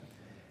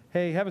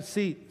Hey, have a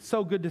seat.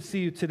 So good to see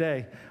you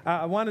today.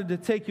 I wanted to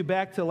take you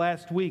back to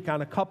last week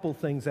on a couple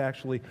things,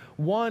 actually.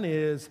 One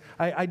is,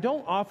 I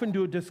don't often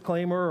do a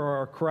disclaimer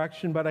or a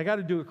correction, but I got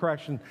to do a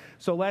correction.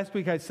 So last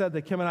week I said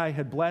that Kim and I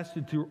had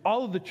blasted through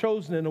all of The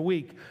Chosen in a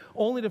week,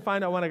 only to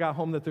find out when I got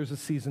home that there's a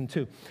season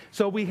 2.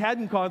 So we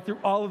hadn't gone through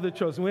all of The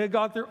Chosen. We had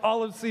gone through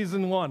all of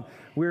season 1.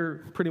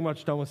 We're pretty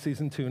much done with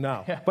season 2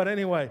 now. Yeah. But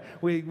anyway,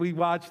 we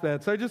watched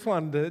that. So I just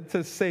wanted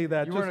to say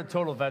that. You weren't a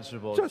total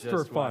vegetable. Just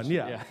for fun,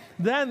 yeah.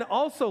 Then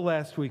also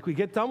last week, we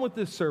get done with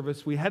this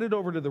service. We headed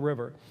over to the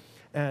river.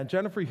 And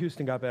Jennifer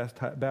Houston got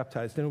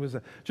baptized, and it was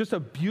just a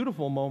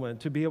beautiful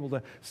moment to be able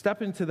to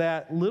step into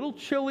that little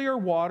chillier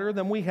water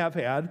than we have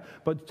had,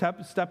 but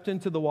stepped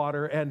into the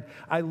water. And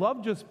I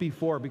love just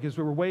before, because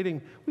we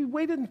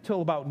waited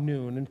until about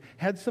noon and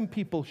had some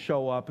people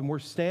show up, and we're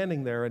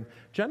standing there, and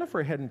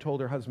Jennifer hadn't told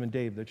her husband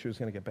Dave that she was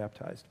going to get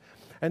baptized.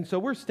 And so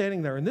we're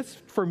standing there, and this,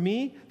 for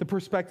me, the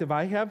perspective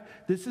I have,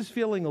 this is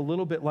feeling a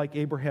little bit like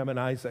Abraham and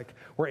Isaac,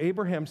 where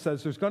Abraham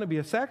says there's going to be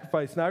a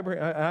sacrifice, and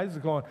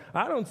Isaac going,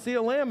 I don't see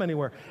a lamb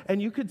anywhere.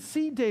 And you could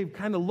see Dave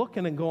kind of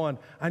looking and going,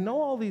 I know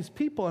all these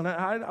people, and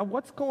I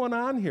what's going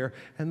on here?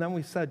 And then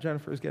we said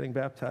Jennifer is getting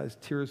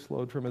baptized. Tears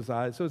flowed from his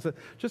eyes. So it was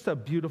just a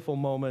beautiful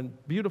moment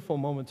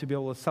to be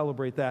able to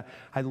celebrate that.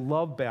 I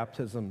love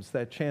baptisms,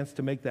 that chance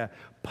to make that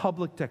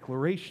public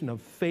declaration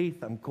of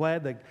faith. I'm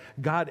glad that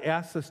God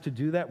asked us to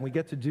do that, and we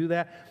get to do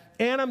that.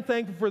 And I'm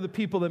thankful for the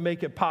people that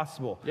make it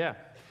possible. Yeah,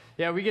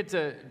 we get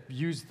to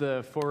use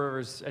the Four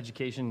Rivers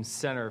Education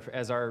Center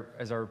as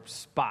our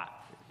spot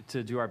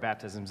to do our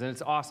baptisms, and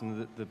it's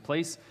awesome. The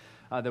place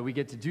that we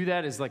get to do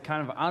that is like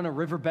kind of on a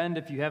river bend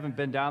if you haven't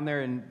been down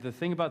there. And the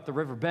thing about the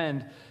river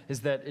bend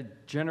is that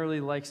it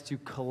generally likes to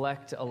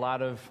collect a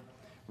lot of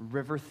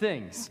river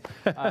things.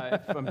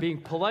 If I'm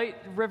being polite,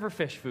 river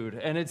fish food,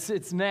 and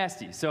it's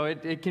nasty, so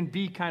it can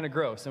be kind of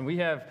gross. And we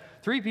have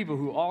 3 people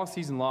who all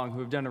season long who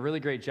have done a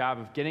really great job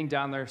of getting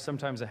down there,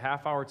 sometimes a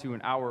half hour to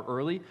an hour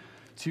early,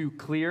 to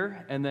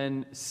clear and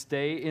then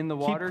stay in the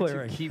water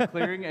to keep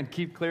clearing and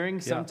keep clearing.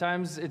 Yeah.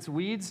 Sometimes it's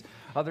weeds,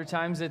 other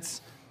times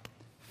it's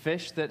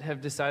fish that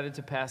have decided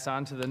to pass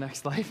on to the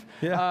next life.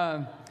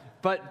 Yeah.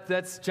 But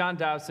that's John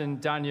Dobson,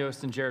 Don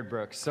Yost, and Jared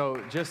Brooks.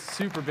 So just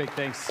super big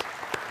thanks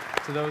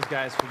to those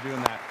guys for doing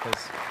that.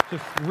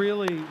 Just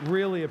really,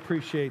 really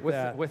appreciate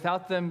that.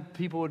 Without them,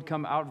 people would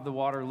come out of the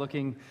water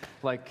looking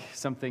like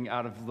something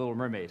out of Little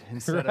Mermaid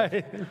instead of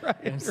clean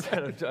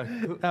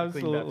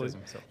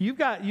baptism. So. You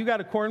got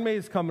a corn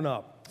maze coming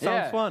up.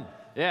 Sounds fun.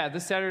 Yeah,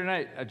 this Saturday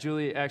night,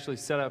 Julie actually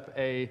set up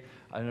an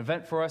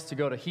event for us to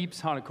go to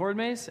Heaps Haunted Corn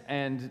Maze,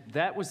 and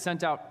that was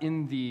sent out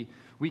in the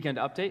weekend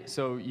update.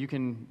 So you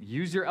can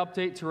use your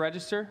update to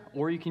register,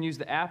 or you can use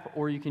the app,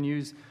 or you can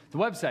use the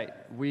website.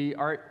 We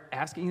are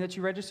asking that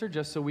you register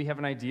just so we have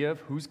an idea of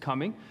who's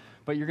coming,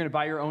 but you're going to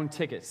buy your own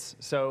tickets.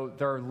 So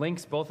there are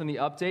links both in the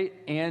update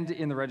and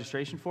in the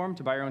registration form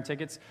to buy your own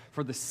tickets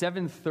for the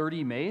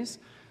 7:30 maze.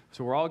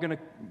 So we're all going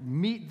to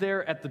meet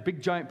there at the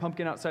big giant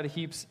pumpkin outside of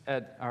Heaps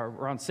at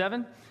around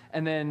 7,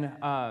 and then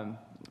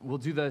we'll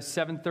do the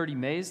 7:30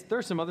 maze. There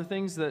are some other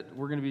things that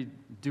we're going to be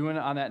doing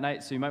on that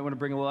night, so you might want to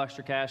bring a little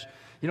extra cash.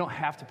 You don't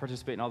have to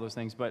participate in all those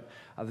things, but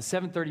the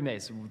 7:30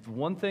 maze.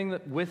 One thing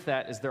with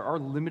that is there are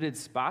limited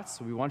spots,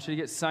 so we want you to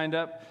get signed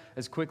up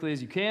as quickly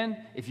as you can.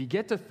 If you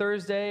get to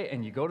Thursday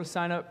and you go to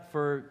sign up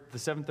for the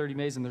 7:30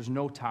 maze and there's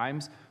no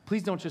times,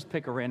 please don't just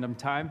pick a random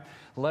time.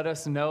 Let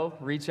us know.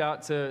 Reach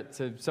out to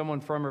someone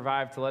from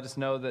Revive to let us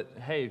know that,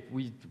 hey,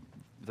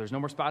 there's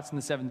no more spots in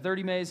the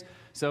 7:30 maze,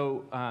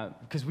 so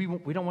because we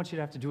don't want you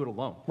to have to do it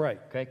alone,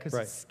 right? Okay, because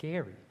it's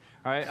scary.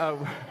 All right,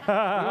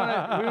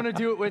 we want to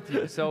do it with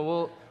you,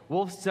 so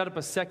we'll set up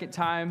a second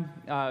time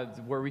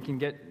where we can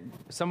get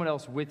someone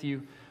else with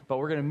you. But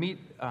we're going to meet.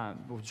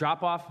 We'll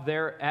drop off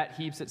there at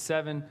Heaps at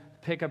 7.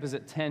 Pickup is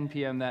at 10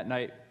 p.m. that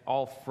night,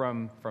 all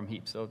from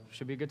Heaps. So it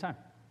should be a good time.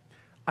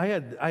 I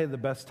had the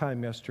best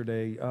time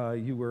yesterday.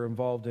 You were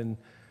involved in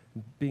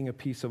being a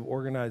piece of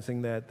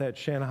organizing that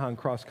Shanahan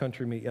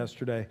cross-country meet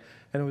yesterday,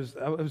 and it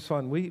was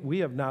fun. We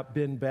have not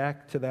been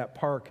back to that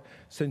park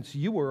since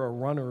you were a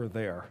runner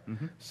there.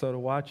 Mm-hmm. So to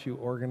watch you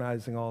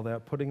organizing all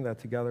that, putting that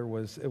together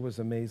was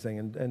amazing,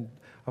 and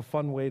a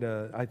fun way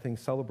to, I think,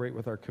 celebrate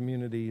with our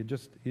community.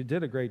 You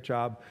did a great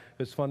job.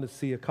 It was fun to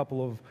see a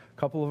couple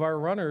of our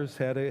runners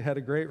had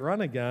a great run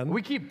again.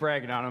 We keep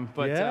bragging on them,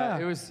 but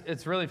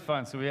it's really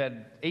fun. So we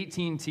had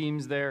 18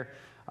 teams there.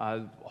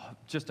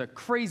 Just a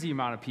crazy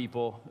amount of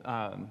people.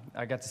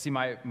 I got to see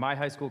my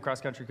high school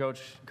cross-country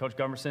coach, Coach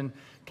Gummerson,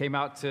 came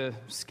out to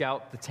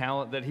scout the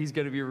talent that he's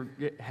going to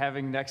be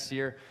having next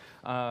year.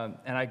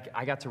 And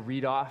I got to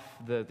read off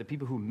the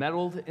people who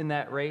medaled in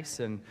that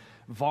race. And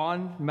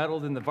Vaughn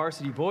medaled in the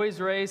varsity boys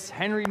race.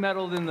 Henry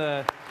medaled in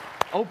the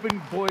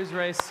open boys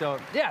race. So,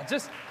 yeah,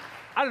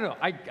 I don't know.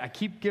 I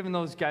keep giving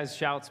those guys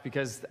shouts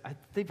because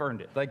they've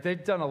earned it. Like,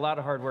 they've done a lot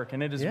of hard work,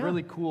 and it is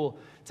really cool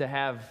to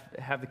have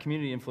the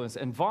community influence.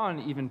 And Vaughn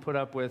even put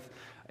up with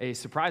a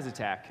surprise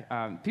attack.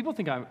 People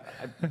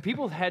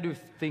had to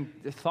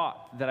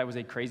thought that I was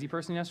a crazy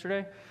person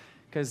yesterday,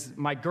 because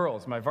my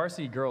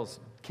varsity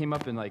girls came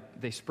up and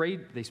they spray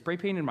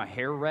painted my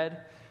hair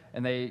red,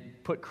 and they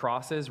put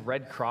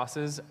red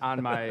crosses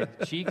on my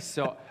cheeks.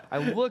 So I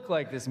look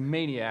like this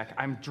maniac.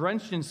 I'm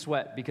drenched in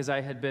sweat because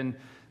I had been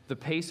the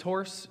pace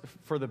horse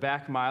for the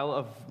back mile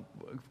of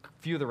a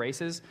few of the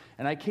races.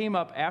 And I came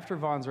up after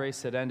Vaughn's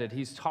race had ended.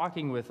 He's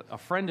talking with a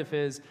friend of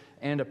his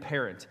and a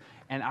parent.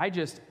 And I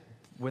just,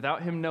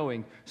 without him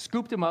knowing,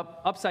 scooped him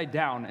up upside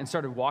down and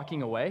started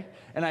walking away.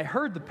 And I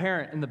heard the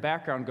parent in the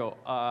background go,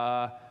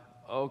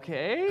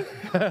 okay.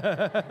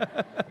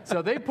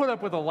 So they put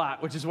up with a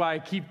lot, which is why I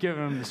keep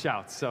giving them the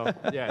shouts. So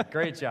yeah,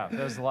 great job.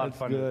 That was a lot of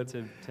fun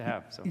to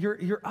have. So.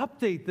 Your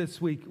update this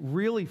week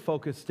really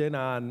focused in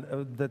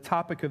on the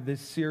topic of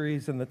this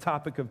series and the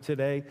topic of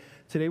today.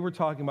 Today we're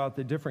talking about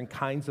the different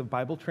kinds of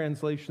Bible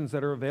translations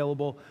that are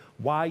available,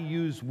 why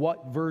use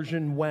what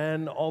version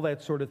when, all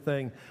that sort of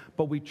thing.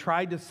 But we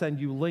tried to send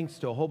you links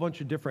to a whole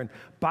bunch of different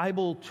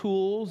Bible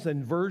tools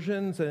and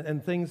versions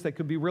and things that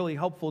could be really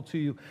helpful to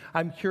you.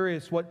 I'm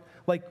curious,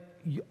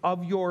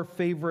 of your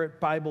favorite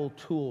Bible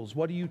tools,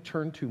 what do you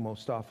turn to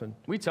most often?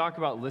 We talk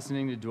about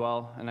listening to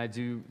dwell, and I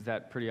do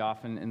that pretty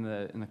often in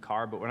the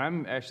car. But when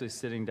I'm actually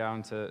sitting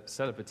down to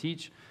set up a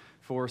teach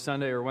for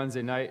Sunday or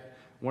Wednesday night,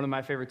 one of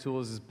my favorite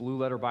tools is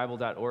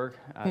blueletterbible.org.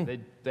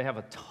 They have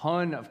a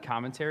ton of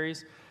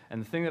commentaries,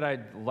 and the thing that I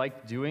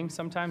like doing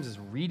sometimes is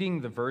reading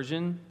the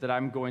version that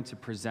I'm going to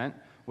present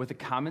with a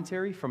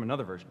commentary from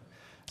another version.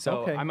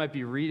 So I might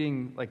be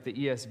reading like the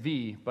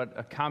ESV, but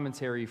a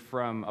commentary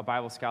from a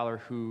Bible scholar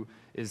who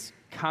is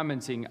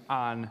commenting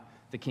on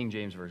the King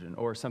James Version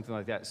or something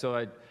like that.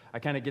 So I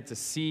kind of get to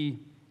see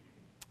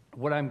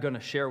what I'm going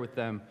to share with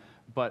them,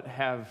 but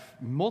have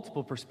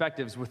multiple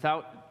perspectives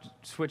without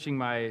switching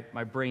my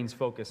brain's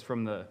focus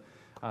from the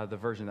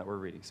version that we're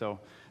reading. So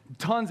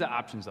tons of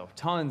options, though.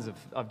 Tons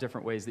of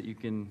different ways that you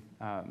can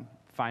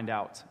find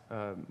out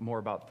more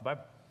about the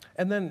Bible.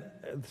 And then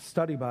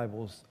study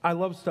Bibles. I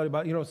love study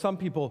Bibles. Some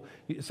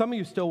of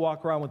you still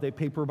walk around with a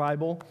paper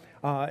Bible.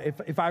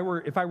 If I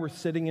were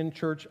sitting in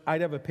church,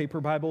 I'd have a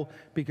paper Bible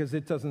because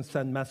it doesn't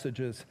send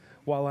messages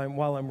while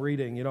I'm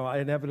reading.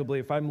 Inevitably,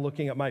 if I'm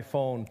looking at my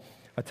phone,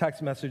 a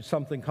text message,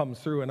 something comes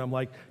through, and I'm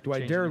like, do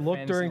I dare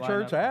look during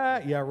church?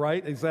 Yeah,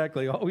 right,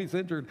 exactly. Always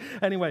entered.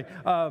 Anyway,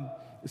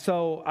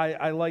 so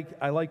I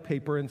like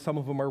paper, and some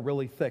of them are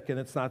really thick, and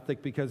it's not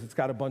thick because it's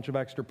got a bunch of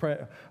extra print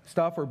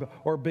stuff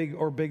or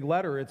big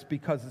letter. It's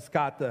because it's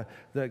got the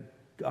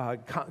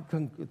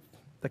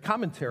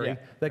commentary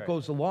that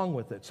goes along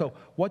with it. So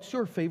what's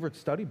your favorite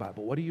study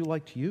Bible? What do you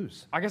like to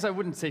use? I guess I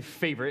wouldn't say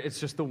favorite. It's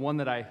just the one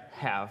that I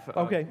have.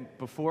 Okay.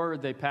 Before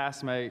they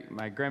passed, my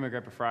grandma and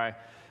Grandpa Fry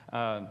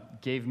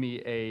gave me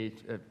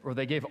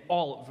they gave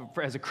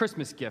as a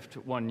Christmas gift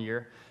one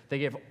year, they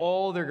gave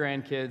all their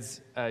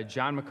grandkids a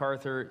John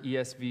MacArthur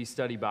ESV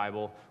study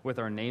Bible with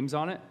our names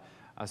on it.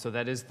 So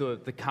that is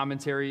the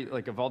commentary,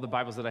 of all the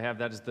Bibles that I have,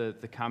 that is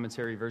the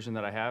commentary version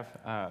that I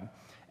have.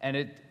 And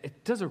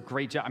it does a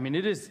great job. I mean,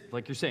 it is,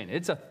 like you're saying,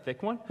 it's a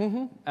thick one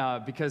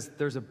because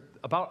there's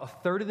about a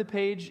third of the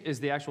page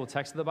is the actual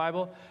text of the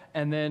Bible,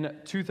 and then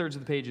 2/3 of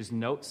the page is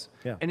notes.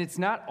 Yeah. And it's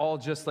not all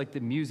just like the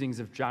musings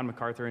of John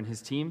MacArthur and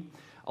his team.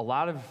 A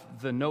lot of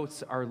the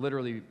notes are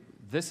literally,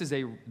 this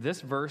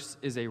verse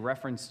is a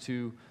reference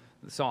to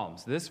the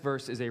Psalms. This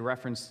verse is a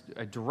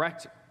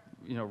direct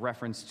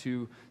reference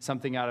to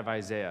something out of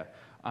Isaiah.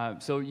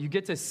 So you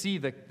get to see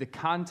the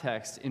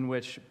context in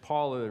which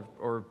Paul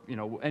or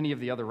any of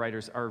the other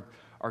writers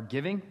are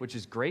giving, which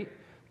is great.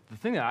 The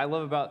thing that I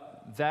love about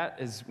that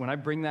is when I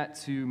bring that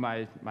to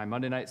my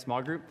Monday night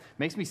small group, it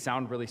makes me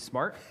sound really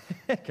smart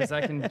because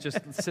I can just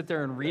sit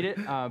there and read it.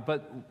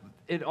 But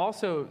it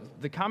also,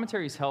 the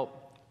commentaries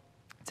help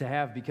to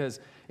have because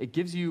it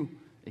gives you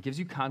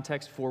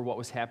context for what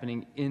was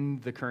happening in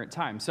the current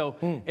time. So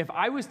if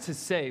I was to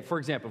say, for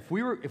example,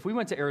 if we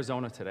went to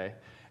Arizona today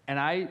and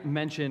I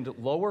mentioned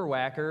Lower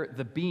Wacker,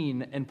 the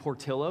Bean, and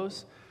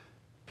Portillo's,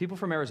 people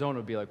from Arizona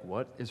would be like,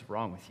 what is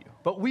wrong with you?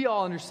 But we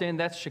all understand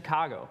that's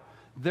Chicago.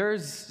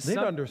 They'd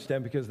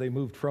understand because they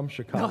moved from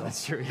Chicago. No,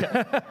 that's true,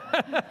 yeah.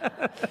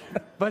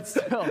 But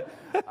still,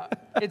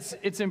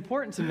 it's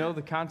important to know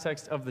the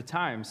context of the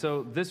time.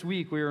 So this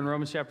week, we were in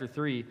Romans chapter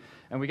 3,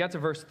 and we got to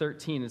verse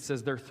 13. It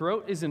says, their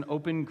throat is an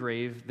open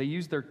grave. They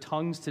use their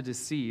tongues to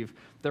deceive.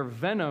 The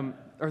venom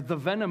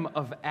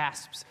of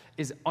asps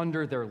is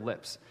under their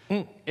lips.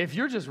 If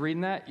you're just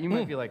reading that, you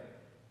might be like,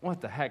 what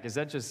the heck? Is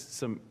that just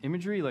some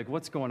imagery? Like,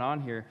 what's going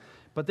on here?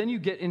 But then you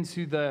get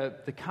into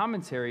the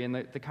commentary, and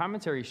the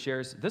commentary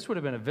shares this would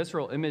have been a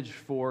visceral image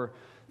for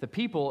the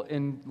people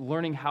in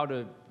learning how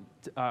to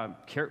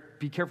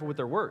be careful with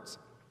their words,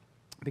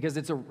 because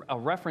it's a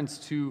reference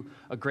to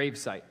a grave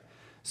site.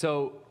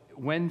 So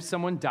when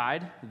someone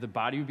died, the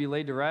body would be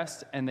laid to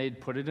rest, and they'd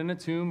put it in a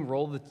tomb,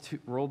 roll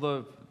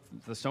the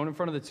stone in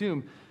front of the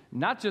tomb,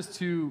 not just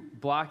to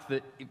block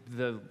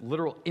the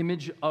literal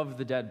image of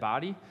the dead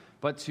body,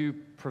 but to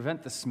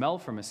prevent the smell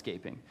from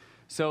escaping.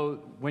 So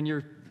when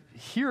you're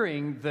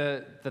hearing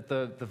that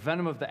the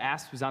venom of the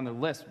asp is on their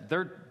lips,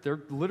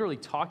 they're literally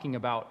talking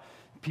about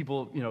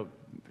people,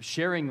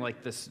 sharing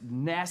like this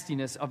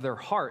nastiness of their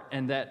heart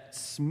and that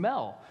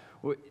smell.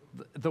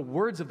 The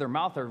words of their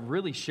mouth are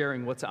really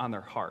sharing what's on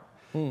their heart.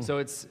 So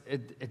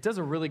it does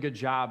a really good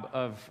job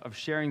of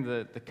sharing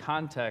the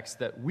context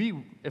that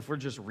if we're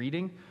just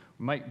reading,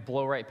 might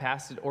blow right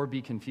past it or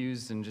be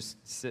confused and just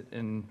sit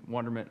in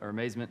wonderment or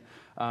amazement.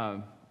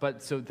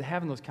 But so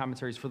having those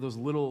commentaries for those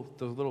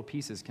little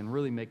pieces can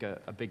really make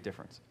a big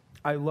difference.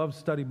 I love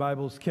study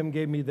Bibles. Kim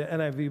gave me the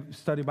NIV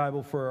study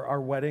Bible for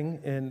our wedding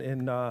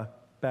in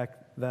back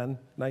then,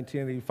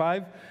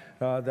 1985.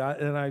 The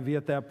NIV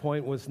at that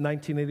point was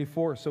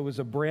 1984, so it was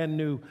a brand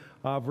new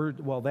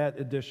that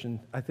edition,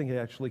 I think it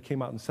actually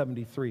came out in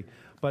 73.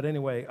 But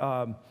anyway,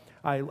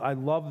 I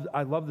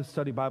love the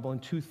study Bible,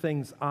 and two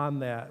things on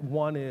that.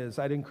 One is,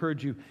 I'd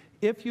encourage you,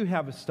 if you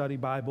have a study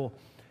Bible,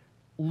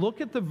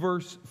 look at the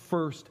verse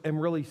first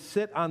and really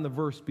sit on the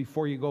verse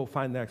before you go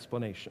find the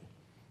explanation.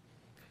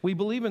 We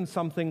believe in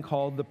something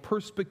called the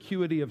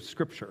perspicuity of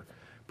Scripture.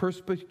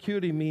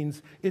 Perspicuity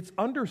means it's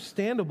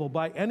understandable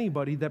by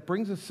anybody that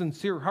brings a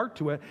sincere heart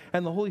to it,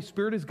 and the Holy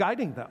Spirit is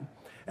guiding them.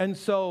 And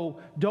so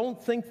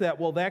don't think that,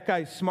 well, that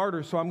guy's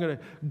smarter, so I'm going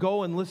to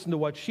go and listen to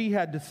what she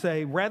had to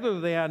say, rather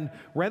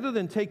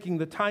than taking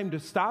the time to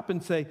stop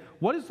and say,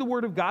 what does the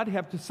Word of God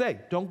have to say?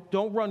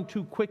 Don't run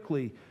too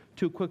quickly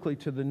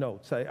to the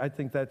notes. I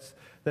think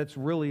that's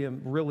really,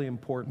 really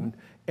important.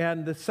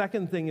 And the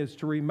second thing is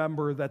to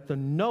remember that the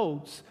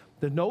notes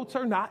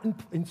are not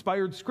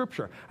inspired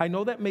Scripture. I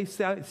know that may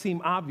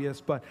seem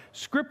obvious, but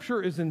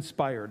Scripture is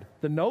inspired.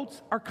 The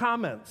notes are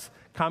comments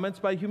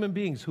by human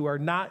beings who are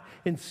not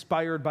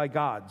inspired by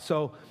God.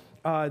 So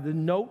the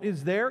note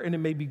is there, and it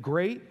may be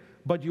great,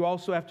 but you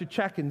also have to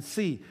check and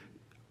see,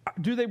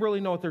 do they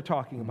really know what they're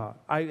talking about?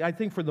 I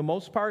think for the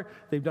most part,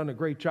 they've done a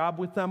great job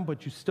with them,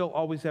 but you still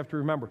always have to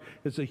remember,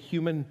 it's a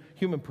human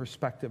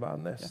perspective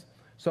on this. Yeah.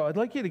 So I'd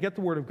like you to get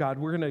the Word of God.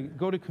 We're going to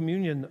go to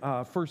communion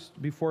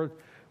first before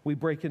we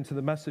break into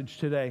the message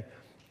today.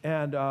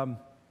 And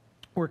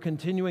we're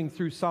continuing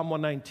through Psalm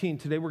 119.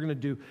 Today we're going to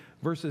do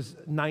verses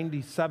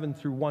 97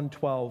 through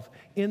 112.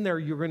 In there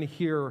you're going to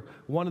hear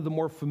one of the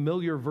more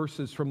familiar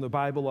verses from the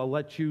Bible. I'll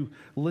let you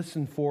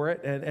listen for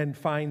it and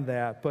find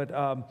that. But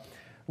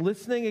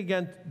listening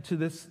again to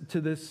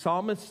this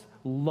psalmist's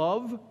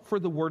love for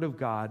the Word of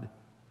God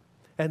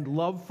and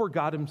love for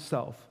God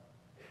Himself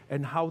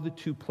and how the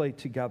two play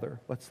together.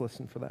 Let's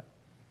listen for that.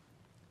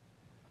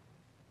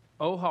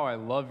 Oh, how I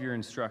love your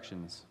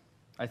instructions.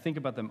 I think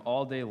about them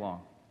all day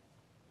long.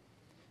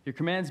 Your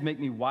commands make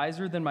me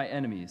wiser than my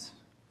enemies,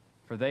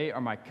 for they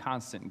are my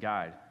constant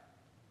guide.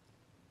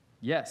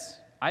 Yes,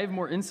 I have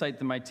more insight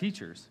than my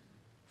teachers,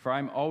 for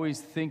I'm always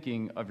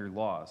thinking of your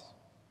laws.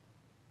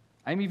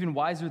 I am even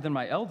wiser than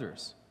my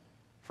elders,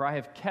 for I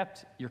have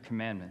kept your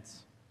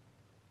commandments.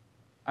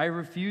 I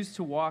refuse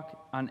to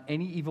walk on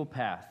any evil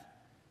path,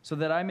 so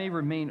that I may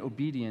remain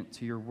obedient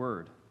to your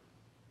word.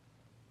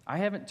 I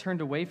haven't turned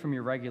away from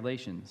your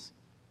regulations,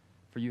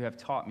 for you have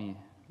taught me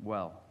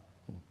well.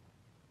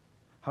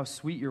 How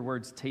sweet your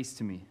words taste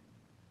to me.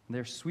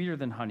 They're sweeter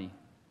than honey.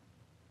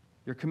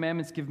 Your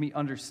commandments give me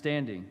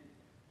understanding.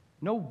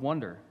 No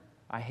wonder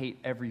I hate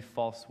every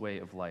false way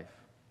of life.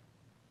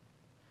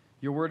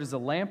 Your word is a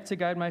lamp to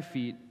guide my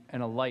feet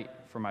and a light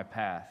for my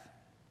path.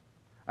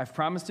 I've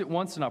promised it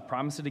once and I'll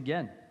promise it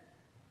again.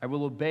 I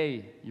will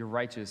obey your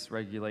righteous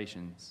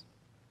regulations.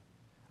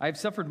 I have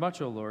suffered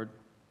much, O Lord.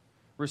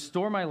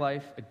 Restore my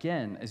life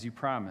again as you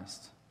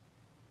promised.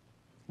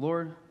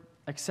 Lord,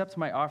 accept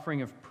my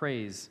offering of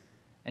praise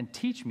and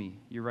teach me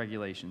your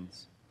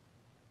regulations.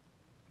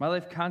 My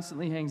life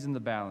constantly hangs in the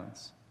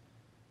balance,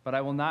 but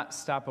I will not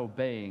stop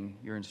obeying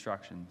your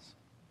instructions.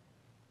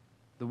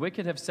 The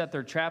wicked have set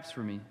their traps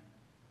for me,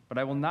 but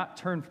I will not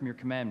turn from your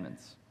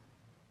commandments.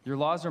 Your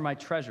laws are my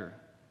treasure.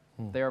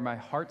 They are my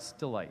heart's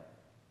delight.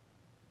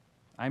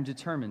 I am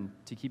determined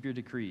to keep your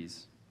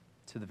decrees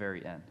to the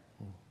very end.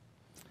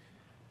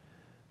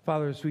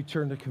 Father, as we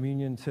turn to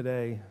communion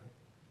today,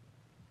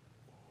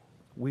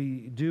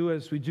 we do,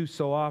 as we do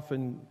so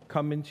often,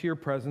 come into your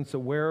presence,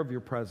 aware of your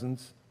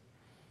presence,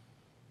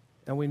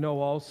 and we know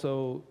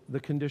also the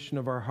condition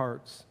of our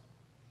hearts,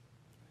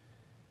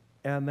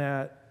 and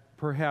that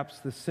perhaps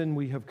the sin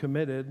we have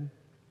committed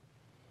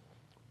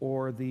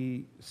or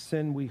the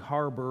sin we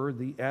harbor,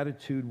 the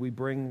attitude we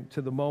bring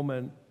to the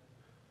moment,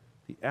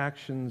 the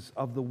actions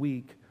of the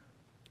week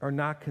are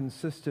not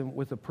consistent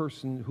with a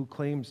person who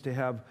claims to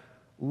have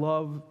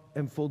love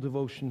and full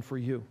devotion for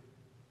you.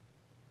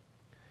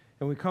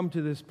 And we come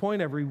to this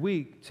point every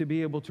week to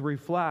be able to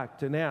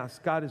reflect and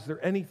ask, God, is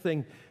there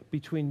anything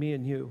between me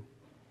and you?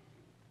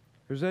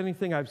 If there's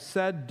anything I've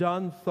said,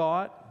 done,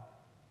 thought,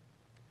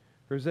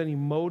 if there's any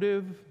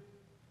motive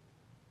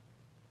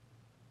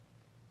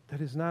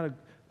that is not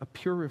a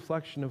pure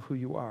reflection of who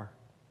you are.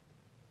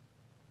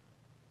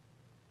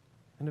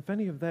 And if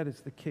any of that is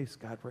the case,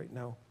 God, right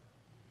now,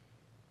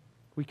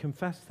 we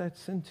confess that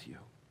sin to you.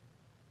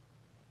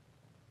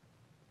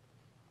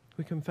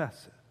 We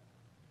confess it,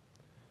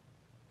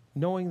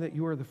 knowing that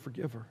you are the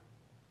forgiver,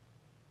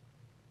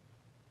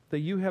 that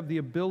you have the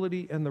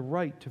ability and the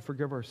right to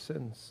forgive our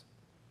sins.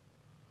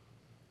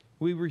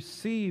 We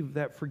receive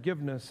that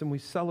forgiveness and we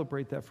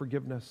celebrate that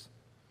forgiveness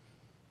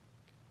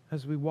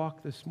as we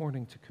walk this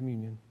morning to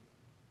communion.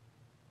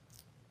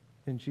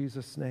 In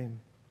Jesus'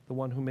 name, the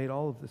one who made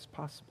all of this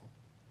possible.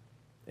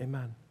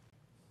 Amen.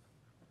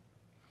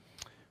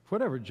 For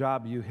whatever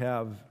job you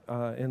have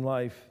in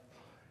life,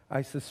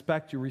 I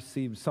suspect you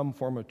received some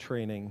form of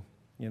training,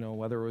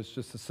 whether it was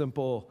just a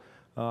simple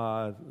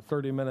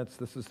 30 minutes,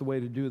 this is the way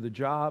to do the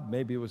job.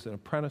 Maybe it was an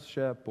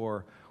apprenticeship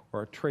or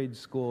a trade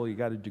school, you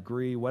got a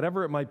degree,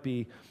 whatever it might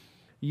be.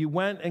 You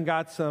went and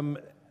got some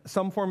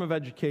form of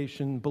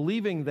education,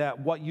 believing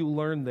that what you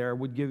learned there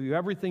would give you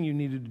everything you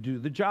needed to do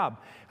the job.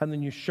 And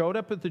then you showed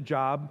up at the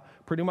job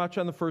pretty much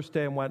on the first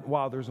day and went,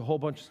 wow, there's a whole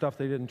bunch of stuff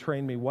they didn't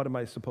train me. What am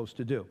I supposed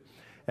to do?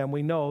 And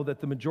we know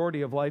that the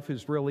majority of life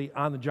is really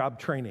on-the-job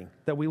training,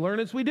 that we learn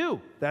as we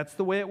do. That's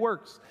the way it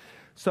works.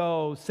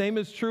 So same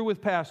is true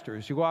with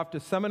pastors. You go off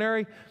to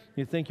seminary,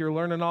 you think you're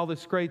learning all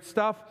this great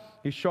stuff.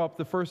 You show up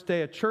the first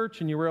day at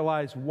church and you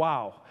realize,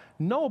 wow,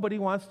 nobody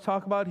wants to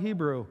talk about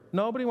Hebrew.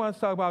 Nobody wants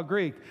to talk about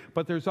Greek.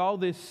 But there's all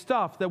this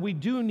stuff that we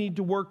do need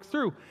to work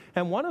through.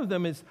 And one of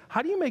them is,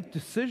 how do you make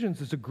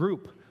decisions as a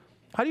group?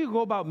 How do you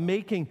go about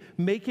making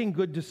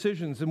good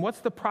decisions? And what's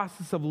the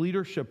process of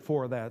leadership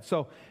for that?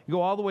 So you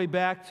go all the way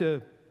back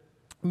to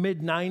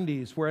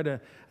mid-90s. We're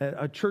at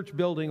a church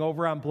building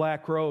over on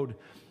Black Road.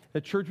 The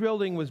church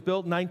building was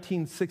built in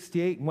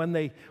 1968.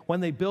 And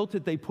when they built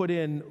it, they put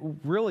in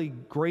really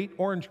great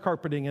orange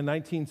carpeting in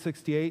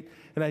 1968.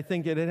 And I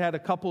think it had had a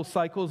couple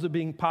cycles of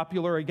being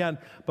popular again.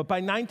 But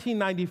by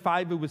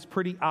 1995, it was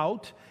pretty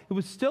out. It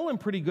was still in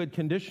pretty good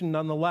condition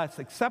nonetheless,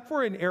 except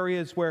for in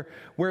areas where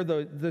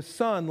the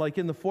sun, like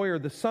in the foyer,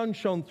 the sun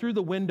shone through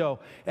the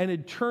window and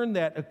it turned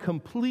that a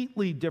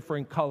completely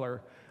different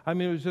color. I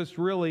mean, it was just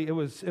really, it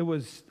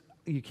was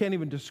you can't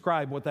even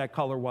describe what that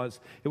color was.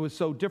 It was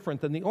so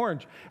different than the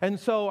orange. And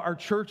so our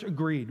church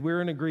agreed. We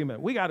were in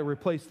agreement. We got to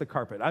replace the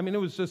carpet. I mean, it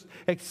was just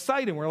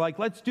exciting. We're like,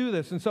 let's do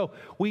this. And so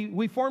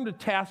we formed a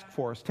task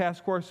force.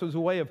 Task force was a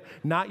way of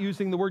not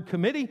using the word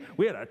committee.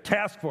 We had a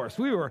task force.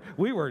 We were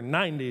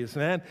 90s,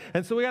 man.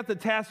 And so we got the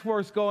task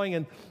force going,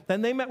 and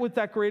then they met with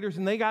decorators,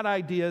 and they got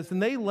ideas,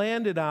 and they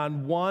landed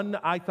on one,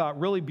 I thought,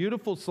 really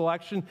beautiful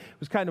selection. It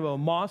was kind of a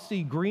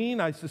mossy green.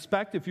 I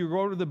suspect if you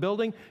go to the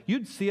building,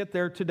 you'd see it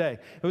there today.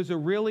 It was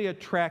a really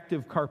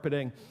attractive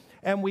carpeting.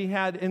 And we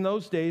had, in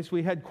those days,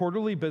 we had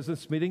quarterly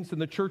business meetings,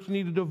 and the church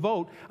needed to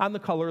vote on the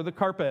color of the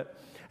carpet.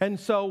 And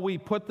so we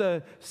put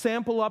the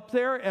sample up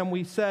there, and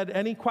we said,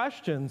 any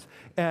questions?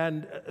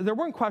 And there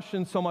weren't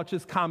questions so much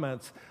as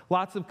comments.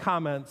 Lots of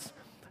comments,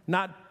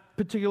 not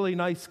particularly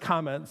nice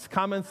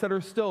comments that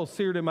are still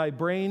seared in my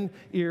brain,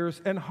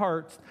 ears, and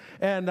heart.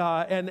 And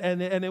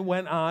it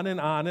went on and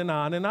on and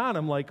on and on.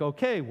 I'm like,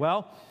 okay,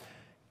 well,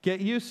 get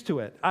used to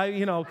it,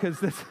 because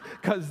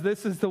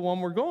this is the one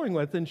we're going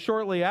with. And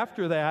shortly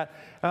after that,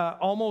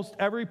 almost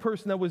every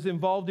person that was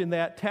involved in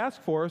that task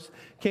force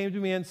came to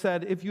me and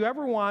said, if you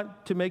ever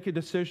want to make a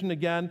decision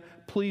again,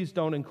 please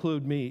don't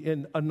include me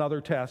in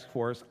another task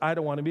force. I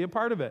don't want to be a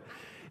part of it.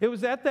 It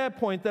was at that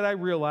point that I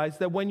realized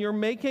that when you're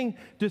making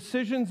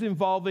decisions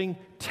involving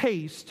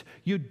taste,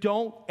 you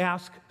don't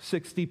ask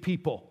 60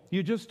 people.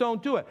 You just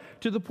don't do it.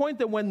 To the point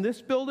that when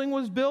this building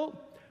was built,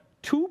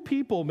 2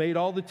 people made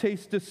all the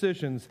taste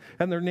decisions,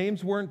 and their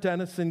names weren't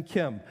Dennis and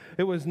Kim.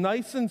 It was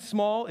nice and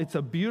small. It's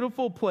a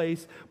beautiful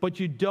place,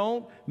 but you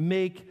don't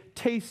make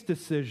taste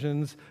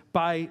decisions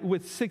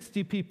with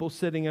 60 people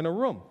sitting in a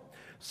room.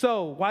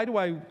 So why do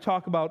I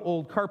talk about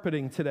old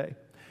carpeting today?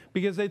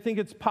 Because I think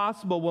it's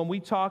possible when we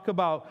talk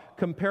about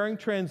comparing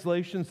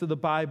translations of the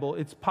Bible,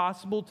 it's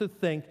possible to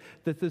think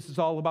that this is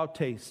all about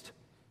taste.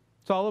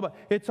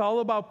 It's all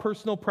about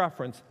personal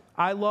preference.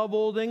 I love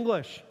Old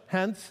English,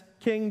 hence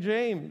King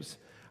James.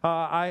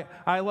 I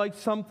like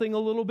something a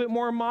little bit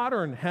more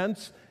modern,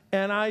 hence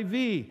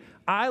NIV.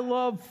 I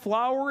love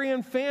flowery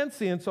and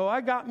fancy, and so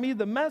I got me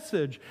the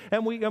Message.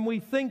 And we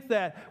think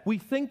that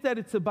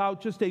it's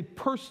about just a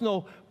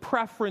personal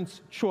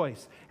preference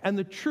choice. And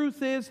the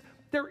truth is,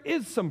 there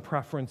is some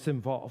preference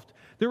involved.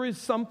 There is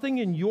something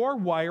in your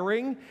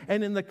wiring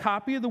and in the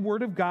copy of the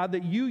Word of God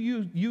that you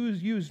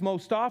use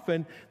most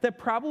often that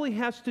probably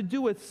has to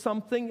do with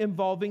something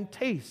involving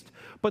taste.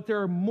 But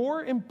there are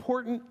more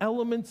important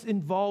elements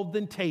involved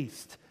than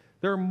taste.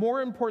 There are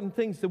more important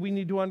things that we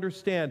need to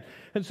understand.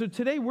 And so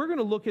today we're going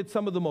to look at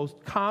some of the most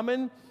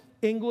common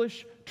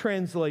English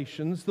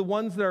translations, the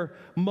ones that are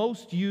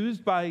most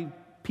used by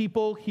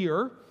people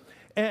here,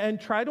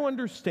 and try to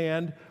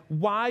understand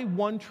why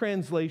one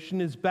translation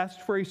is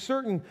best for a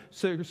certain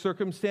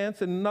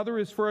circumstance and another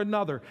is for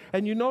another.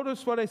 And you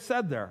notice what I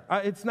said there.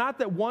 It's not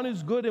that one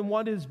is good and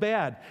one is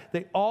bad.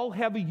 They all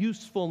have a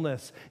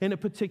usefulness in a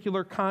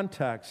particular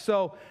context.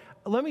 So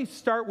let me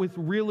start with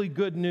really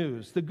good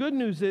news. The good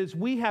news is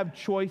we have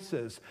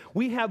choices.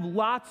 We have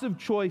lots of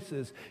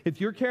choices.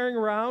 If you're carrying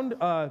around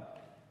a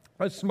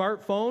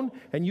smartphone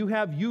and you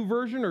have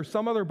YouVersion or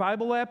some other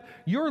Bible app,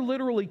 you're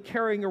literally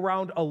carrying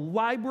around a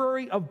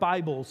library of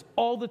Bibles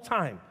all the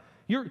time.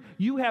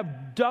 You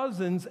have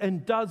dozens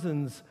and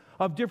dozens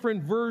of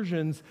different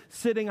versions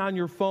sitting on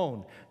your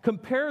phone.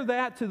 Compare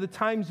that to the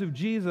times of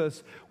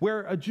Jesus,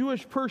 where a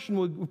Jewish person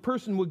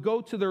would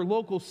go to their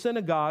local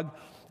synagogue,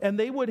 and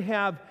they would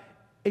have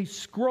a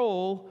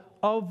scroll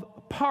of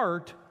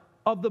part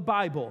of the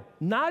Bible,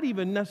 not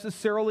even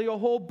necessarily a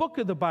whole book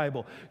of the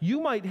Bible.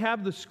 You might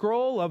have the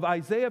scroll of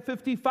Isaiah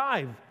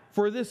 55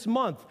 for this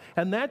month,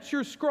 and that's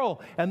your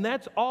scroll, and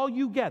that's all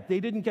you get. They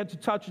didn't get to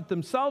touch it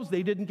themselves.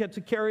 They didn't get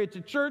to carry it to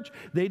church.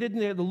 They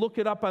didn't have to look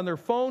it up on their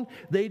phone.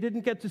 They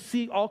didn't get to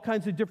see all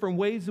kinds of different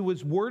ways it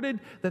was worded.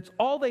 That's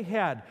all they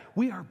had.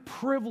 We are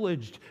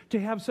privileged to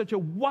have such a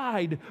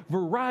wide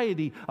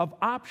variety of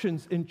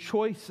options and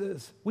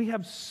choices. We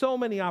have so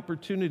many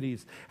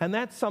opportunities, and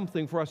that's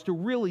something for us to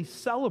really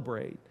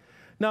celebrate.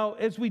 Now,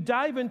 as we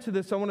dive into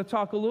this, I want to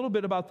talk a little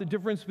bit about the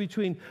difference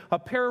between a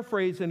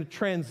paraphrase and a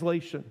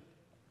translation.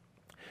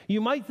 You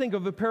might think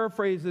of a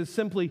paraphrase as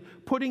simply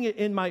putting it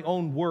in my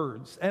own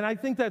words, and I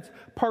think that's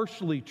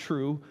partially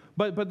true,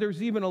 but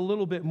there's even a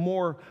little bit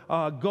more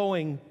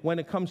going when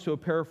it comes to a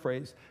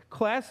paraphrase.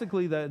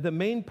 Classically, the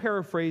main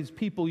paraphrase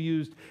people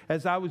used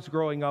as I was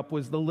growing up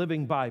was the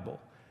Living Bible.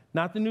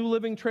 Not the New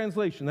Living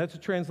Translation, that's a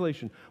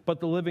translation, but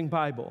the Living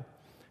Bible.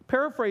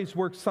 Paraphrase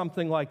works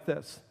something like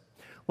this.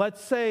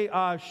 Let's say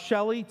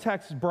Shelley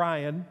texts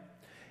Brian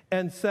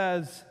and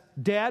says,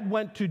 "Dad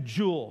went to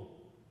Jewel."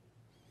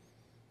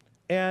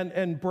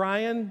 And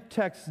Brian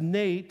texts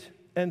Nate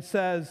and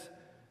says,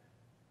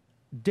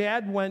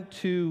 "Dad went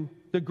to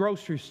the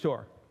grocery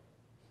store."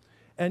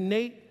 And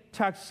Nate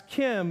texts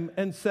Kim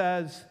and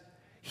says,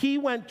 "He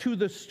went to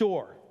the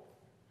store."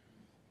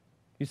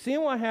 You see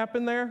what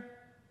happened there?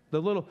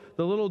 The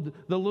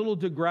little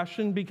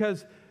digression,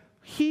 because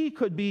he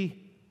could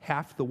be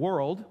half the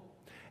world,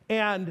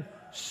 and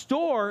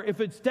store, if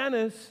it's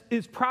Dennis,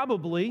 is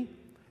probably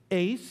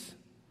Ace,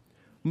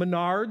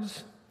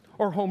 Menards,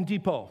 or Home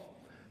Depot.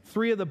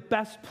 3 of the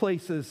best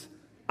places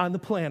on the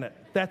planet.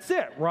 That's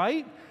it,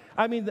 right?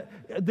 I mean,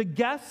 the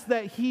guess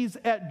that he's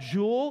at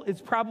Jewel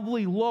is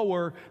probably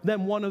lower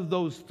than one of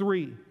those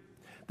 3.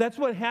 That's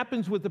what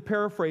happens with the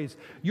paraphrase.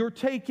 You're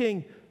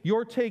taking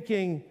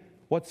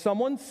what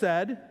someone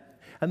said,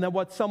 and then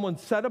what someone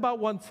said about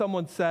what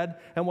someone said,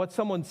 and what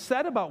someone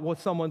said about what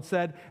someone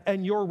said,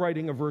 and you're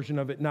writing a version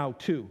of it now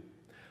too.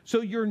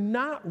 So you're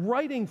not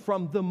writing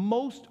from the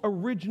most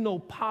original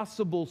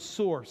possible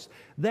source.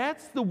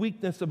 That's the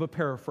weakness of a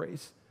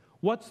paraphrase.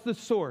 What's the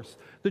source?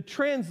 The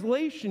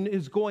translation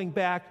is going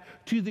back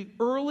to the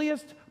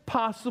earliest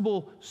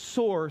possible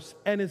source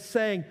and is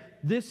saying,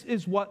 this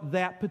is what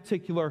that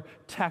particular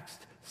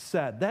text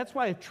said. That's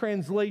why a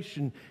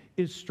translation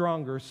is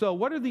stronger. So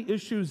what are the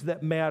issues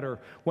that matter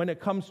when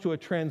it comes to a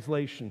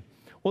translation?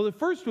 Well, the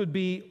first would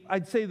be,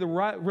 I'd say, the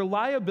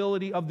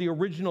reliability of the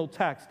original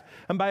text.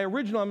 And by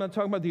original, I'm not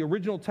talking about the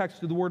original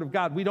text of the Word of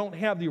God. We don't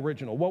have the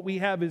original. What we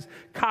have is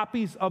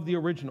copies of the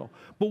original.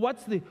 But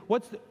what's the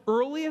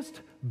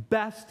earliest,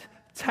 best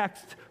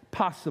text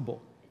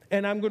possible?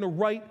 And I'm going to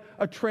write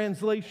a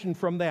translation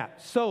from that.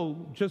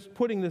 So, just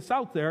putting this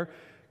out there,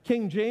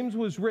 King James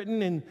was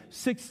written in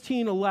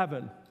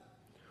 1611,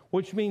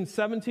 which means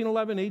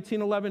 1711,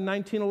 1811,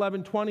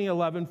 1911,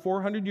 2011,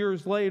 400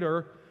 years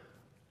later.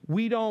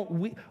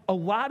 A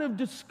lot of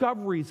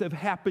discoveries have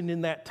happened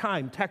in that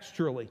time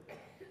textually,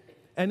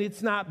 and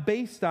it's not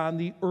based on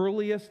the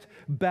earliest,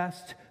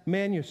 best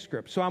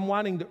manuscript. So I'm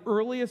wanting the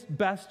earliest,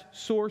 best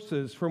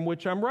sources from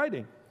which I'm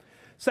writing.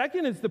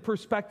 Second is the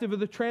perspective of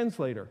the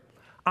translator.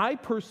 I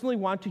personally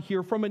want to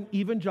hear from an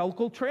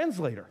evangelical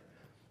translator.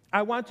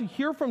 I want to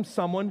hear from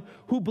someone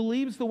who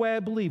believes the way I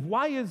believe.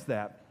 Why is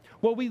that?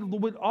 Well, we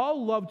would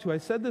all love to, I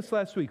said this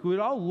last week, we would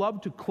all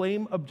love to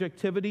claim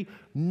objectivity.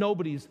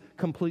 Nobody's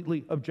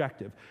completely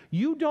objective.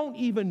 You don't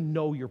even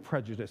know your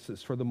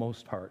prejudices for the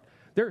most part.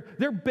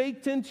 They're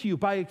baked into you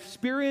by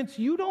experience.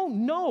 You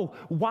don't know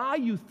why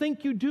you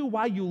think you do,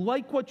 why you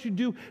like what you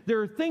do.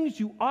 There are things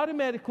you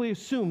automatically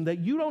assume that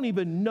you don't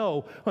even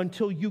know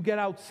until you get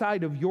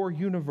outside of your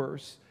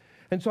universe.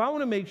 And so I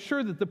want to make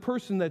sure that the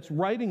person that's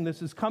writing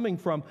this is coming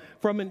from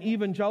an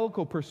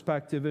evangelical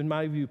perspective, in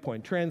my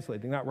viewpoint,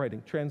 translating, not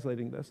writing,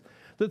 translating this.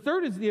 The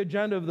third is the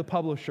agenda of the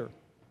publisher.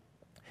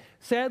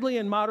 Sadly,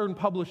 in modern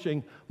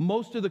publishing,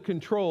 most of the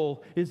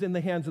control is in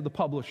the hands of the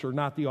publisher,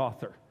 not the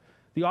author.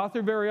 The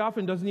author very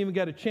often doesn't even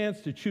get a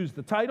chance to choose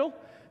the title.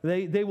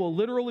 They will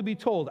literally be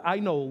told, I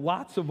know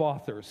lots of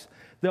authors,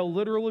 they'll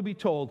literally be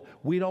told,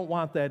 we don't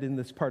want that in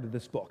this part of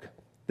this book.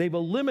 They've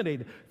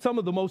eliminated some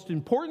of the most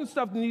important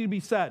stuff that needs to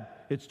be said.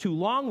 It's too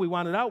long, we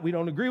want it out, we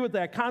don't agree with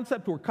that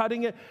concept, we're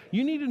cutting it.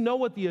 You need to know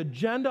what the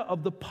agenda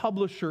of the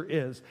publisher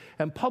is.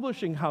 And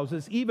publishing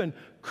houses, even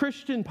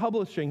Christian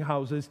publishing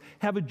houses,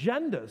 have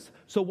agendas.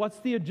 So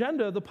what's the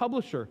agenda of the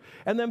publisher?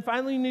 And then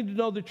finally, you need to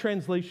know the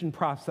translation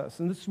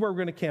process. And this is where we're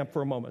going to camp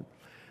for a moment.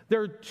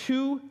 There are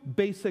 2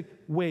 basic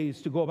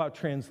ways to go about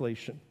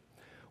translation.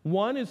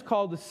 One is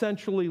called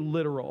essentially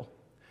literal.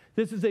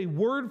 This is a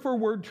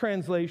word-for-word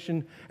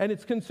translation, and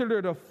it's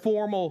considered a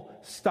formal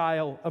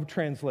style of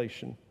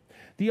translation.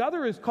 The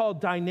other is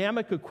called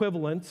dynamic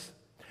equivalence,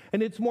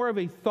 and it's more of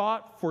a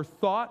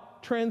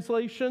thought-for-thought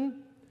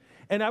translation.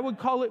 and I would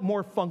call it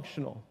more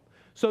functional.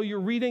 So you're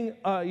reading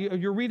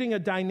a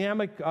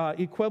dynamic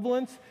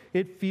equivalence,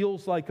 it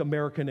feels like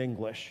American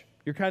English.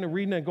 You're kind of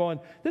reading it going,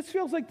 this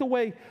feels like the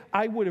way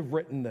I would have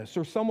written this,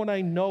 or someone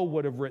I know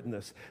would have written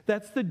this.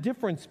 That's the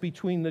difference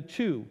between the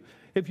two.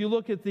 If you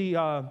look at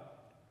the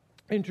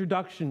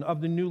introduction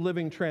of the New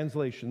Living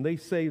Translation, they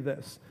say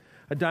this: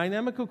 a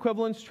dynamic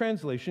equivalence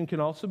translation can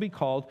also be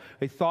called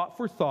a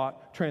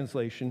thought-for-thought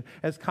translation,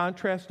 as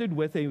contrasted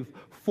with a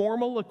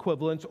formal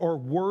equivalence or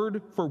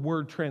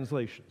word-for-word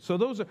translation. So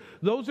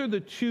those are the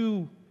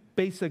two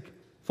basic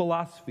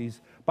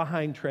philosophies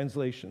behind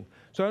translation.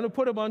 So I'm going to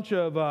put a bunch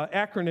of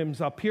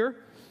acronyms up here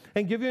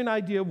and give you an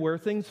idea of where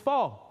things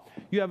fall.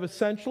 You have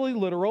essentially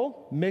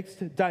literal,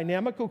 mixed,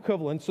 dynamic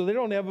equivalents, so they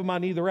don't have them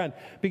on either end,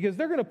 because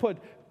they're going to put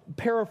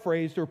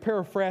paraphrased or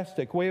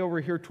paraphrastic way over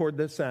here toward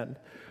this end.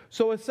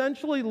 So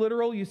essentially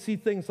literal, you see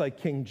things like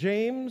King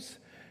James,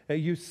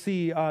 you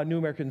see New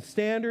American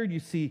Standard, you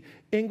see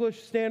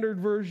English Standard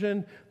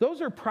Version. Those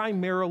are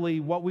primarily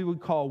what we would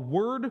call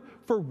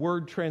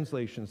word-for-word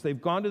translations.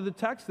 They've gone to the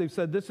text, they've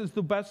said this is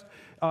the best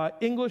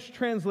English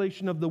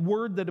translation of the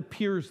word that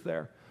appears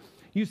there.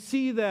 You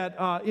see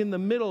that in the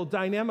middle,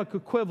 dynamic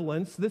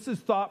equivalence. This is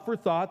thought for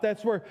thought.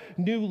 That's where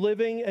New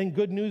Living and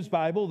Good News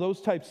Bible,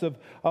 those types of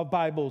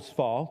Bibles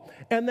fall.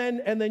 And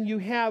then you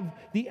have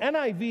the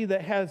NIV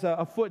that has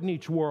a foot in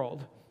each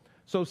world.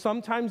 So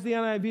sometimes the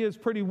NIV is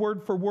pretty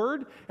word for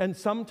word, and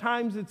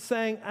sometimes it's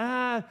saying,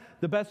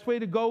 the best way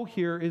to go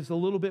here is a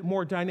little bit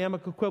more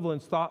dynamic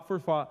equivalence, thought for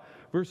thought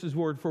versus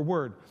word for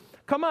word.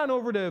 Come on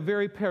over to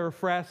very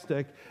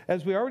paraphrastic.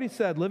 As we already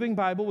said, Living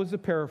Bible was a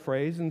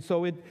paraphrase, and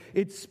so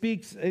it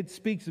speaks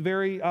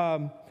very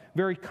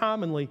very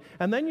commonly.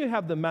 And then you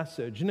have the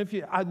Message.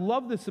 And I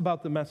love this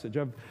about the Message.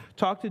 I've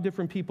talked to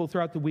different people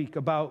throughout the week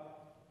about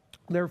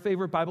their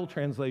favorite Bible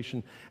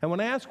translation. And when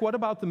I ask, what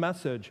about the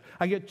Message?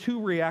 I get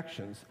two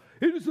reactions.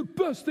 It is the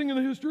best thing in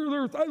the history of the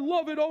earth. I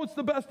love it. Oh, it's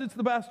the best. It's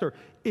the best. Or,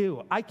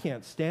 ew, I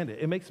can't stand it.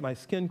 It makes my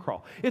skin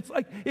crawl. It's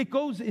like it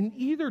goes in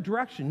either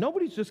direction.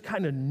 Nobody's just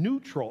kind of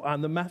neutral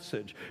on the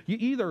Message. You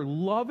either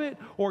love it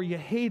or you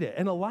hate it.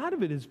 And a lot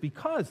of it is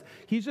because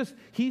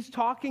he's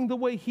talking the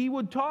way he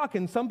would talk.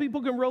 And some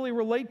people can really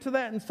relate to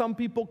that and some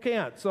people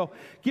can't. So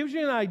gives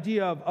you an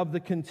idea of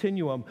the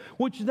continuum,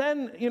 which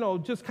then,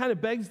 just kind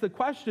of begs the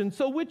question,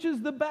 so which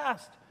is the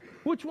best?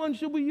 Which one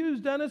should we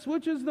use, Dennis?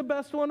 Which is the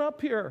best one up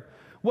here?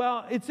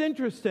 Well, it's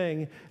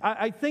interesting.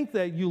 I think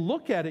that you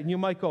look at it and you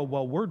might go,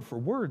 well, word for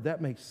word,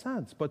 that makes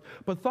sense. But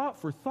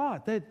thought for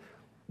thought,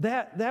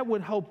 that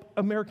would help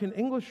American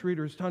English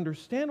readers to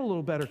understand a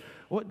little better.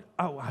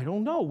 I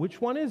don't know.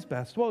 Which one is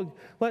best? Well,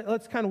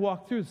 let's kind of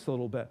walk through this a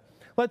little bit.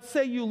 Let's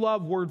say you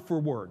love word for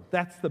word.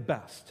 That's the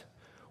best.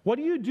 What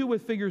do you do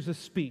with figures of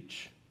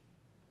speech?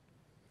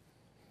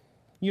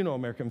 You know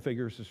American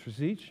figures of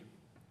speech.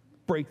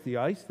 Break the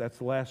ice, that's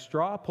the last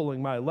straw,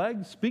 pulling my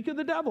leg, speak of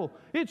the devil.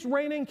 It's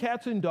raining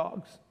cats and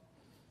dogs.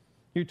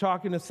 You're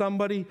talking to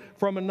somebody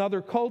from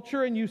another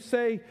culture and you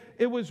say,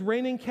 it was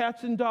raining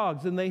cats and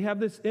dogs, and they have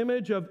this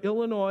image of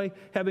Illinois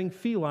having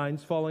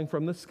felines falling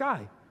from the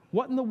sky.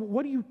 What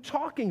are you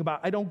talking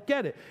about? I don't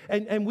get it.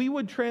 And we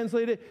would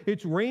translate it,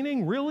 it's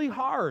raining really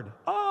hard.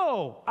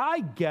 Oh,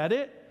 I get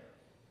it.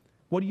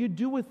 What do you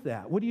do with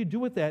that? What do you do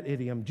with that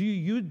idiom? Do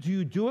you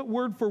do it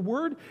word for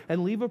word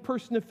and leave a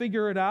person to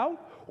figure it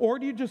out? Or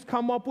do you just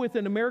come up with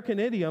an American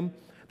idiom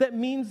that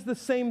means the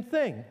same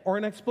thing, or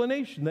an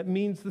explanation that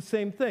means the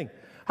same thing?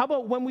 How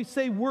about when we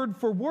say word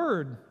for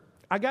word?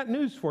 I got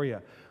news for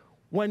you.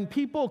 When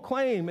people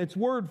claim it's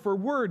word for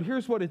word,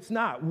 here's what it's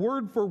not.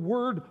 Word for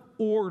word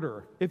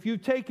order. If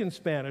you've taken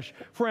Spanish,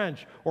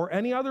 French, or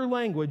any other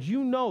language,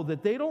 you know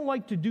that they don't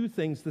like to do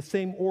things the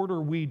same order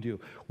we do.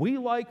 We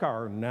like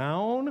our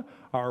noun,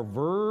 our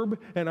verb,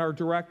 and our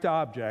direct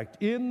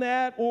object in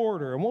that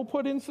order. And we'll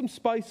put in some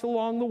spice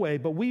along the way,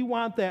 but we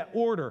want that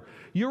order.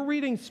 You're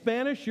reading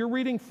Spanish, you're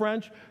reading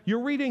French,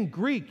 you're reading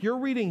Greek, you're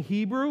reading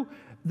Hebrew.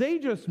 They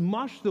just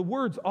mush the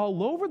words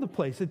all over the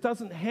place. It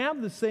doesn't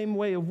have the same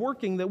way of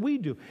working that we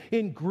do.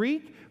 In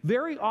Greek,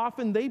 very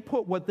often they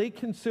put what they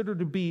consider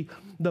to be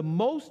the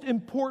most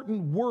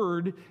important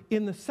word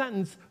in the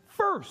sentence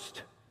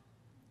first,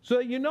 so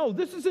that you know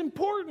this is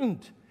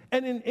important.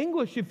 And in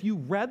English, if you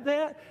read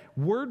that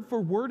word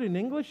for word in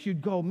English,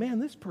 you'd go, man,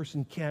 this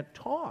person can't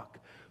talk.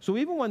 So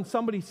even when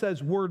somebody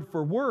says word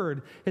for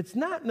word, it's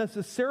not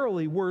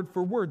necessarily word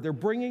for word. They're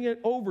bringing it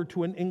over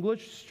to an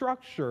English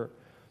structure.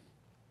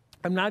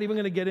 I'm not even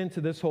going to get into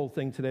this whole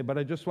thing today, but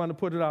I just want to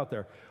put it out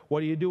there.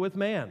 What do you do with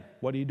man?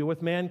 What do you do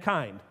with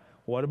mankind?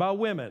 What about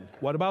women?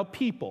 What about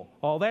people?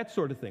 All that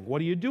sort of thing. What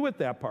do you do with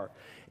that part?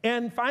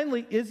 And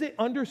finally, is it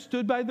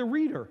understood by the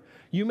reader?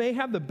 You may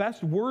have the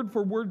best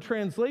word-for-word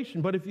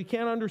translation, but if you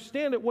can't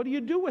understand it, what do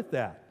you do with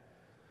that?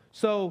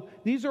 So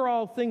these are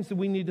all things that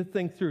we need to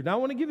think through. Now I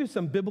want to give you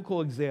some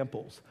biblical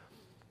examples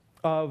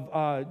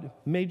of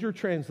major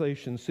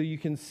translations so you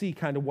can see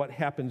kind of what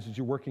happens as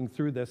you're working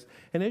through this.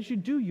 And as you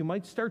do, you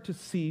might start to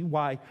see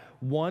why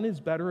one is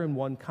better in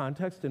one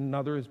context and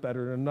another is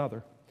better in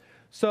another.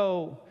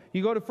 So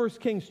You go to 1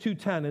 Kings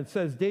 2:10, it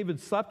says, David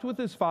slept with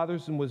his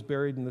fathers and was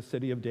buried in the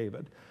city of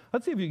David.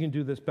 Let's see if you can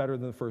do this better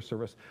than the first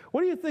service.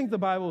 What do you think the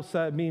Bible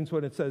means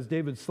when it says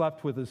David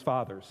slept with his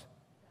fathers?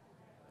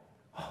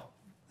 Oh,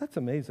 that's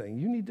amazing.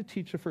 You need to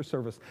teach the first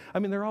service. I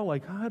mean, they're all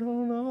like, I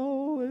don't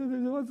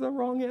know. What's the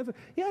wrong answer?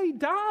 Yeah, he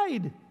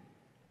died.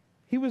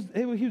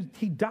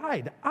 He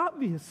died,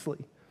 obviously.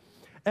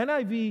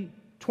 NIV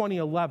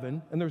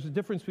 2011, and there's a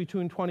difference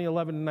between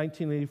 2011 and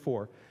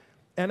 1984.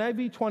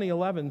 NIV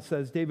 2011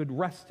 says David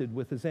rested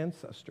with his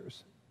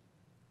ancestors.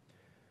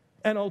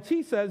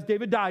 NLT says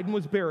David died and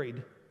was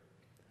buried.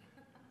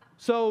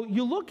 So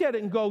you look at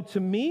it and go, to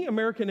me,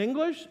 American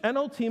English,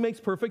 NLT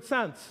makes perfect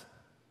sense.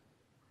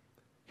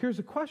 Here's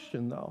a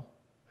question, though.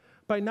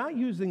 By not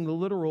using the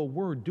literal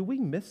word, do we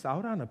miss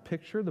out on a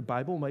picture the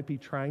Bible might be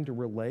trying to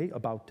relay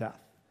about death?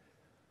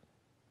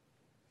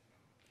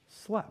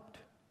 Slept.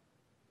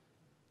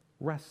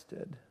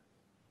 Rested.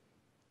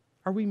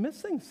 Are we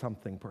missing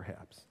something,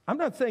 perhaps? I'm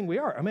not saying we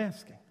are. I'm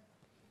asking.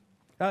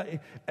 I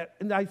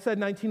said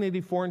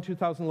 1984 and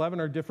 2011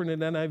 are different in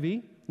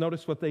NIV.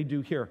 Notice what they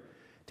do here.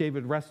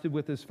 David rested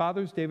with his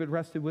fathers. David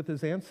rested with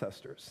his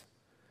ancestors.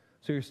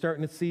 So you're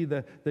starting to see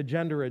the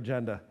gender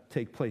agenda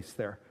take place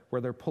there,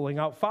 where they're pulling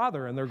out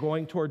father and they're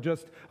going toward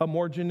just a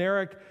more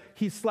generic,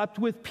 he slept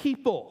with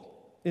people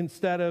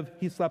instead of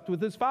he slept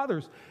with his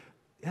fathers.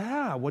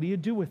 Yeah, what do you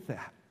do with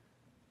that?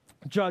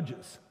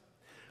 Judges.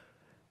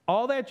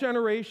 All that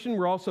generation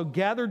were also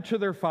gathered to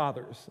their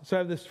fathers. So I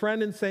have this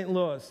friend in St.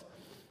 Louis.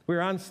 We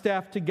were on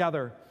staff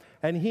together,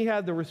 and he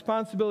had the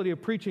responsibility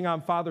of preaching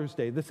on Father's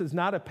Day. This is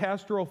not a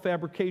pastoral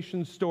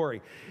fabrication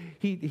story.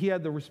 He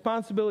had the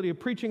responsibility of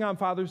preaching on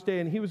Father's Day,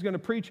 and he was going to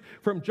preach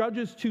from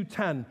Judges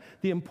 2:10,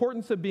 the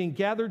importance of being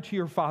gathered to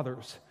your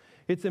fathers.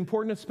 It's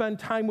important to spend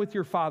time with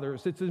your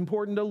fathers. It's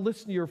important to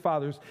listen to your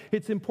fathers.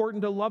 It's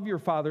important to love your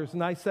fathers.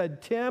 And I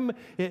said, Tim,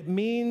 it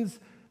means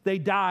they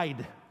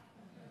died.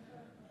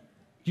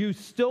 Do you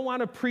still want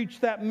to preach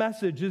that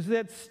message? Is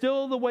that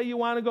still the way you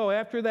want to go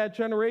after that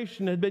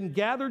generation had been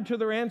gathered to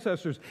their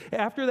ancestors?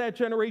 After that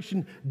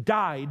generation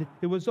died,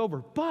 it was over.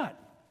 But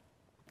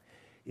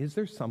is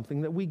there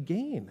something that we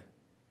gain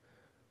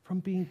from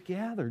being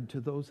gathered to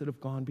those that have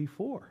gone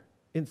before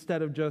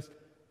instead of just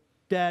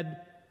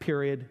dead,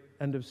 period,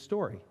 end of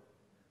story?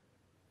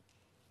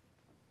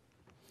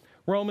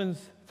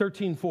 Romans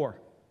 13:4.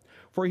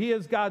 For he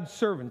is God's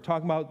servant,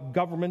 talking about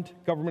government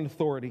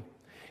authority.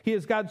 He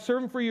is God's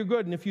servant for your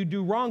good, and if you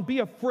do wrong, be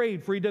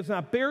afraid, for he does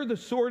not bear the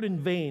sword in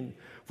vain.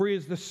 For he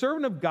is the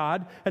servant of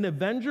God, an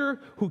avenger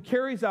who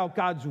carries out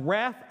God's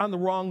wrath on the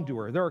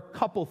wrongdoer. There are a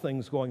couple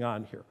things going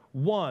on here.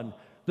 One,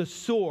 the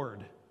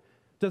sword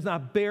does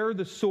not bear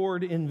the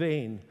sword in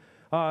vain.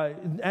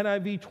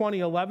 NIV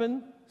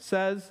 2011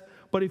 says,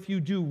 but if you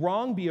do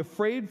wrong, be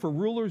afraid, for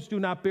rulers do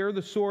not bear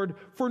the sword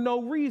for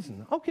no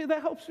reason. Okay,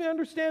 that helps me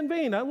understand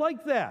vain. I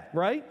like that,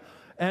 right?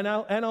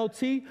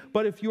 NLT,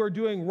 but if you are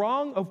doing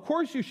wrong, of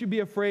course you should be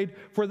afraid,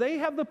 for they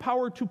have the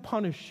power to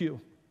punish you.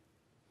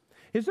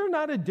 Is there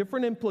not a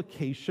different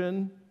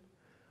implication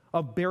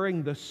of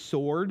bearing the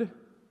sword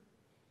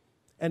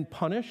and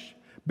punish?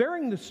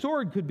 Bearing the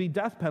sword could be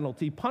death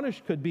penalty.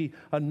 Punish could be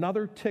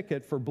another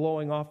ticket for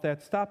blowing off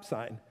that stop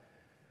sign.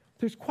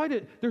 There's quite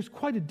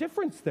a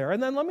difference there.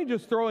 And then let me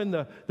just throw in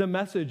the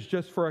message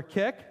just for a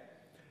kick.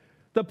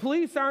 The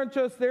police aren't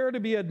just there to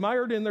be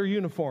admired in their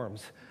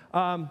uniforms.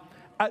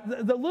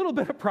 The little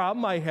bit of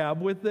problem I have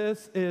with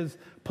this is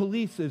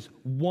police is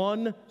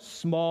one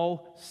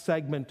small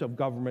segment of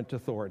government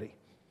authority.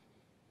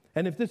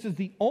 And if this is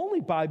the only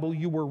Bible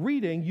you were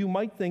reading, you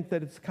might think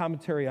that it's a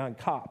commentary on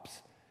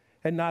cops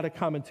and not a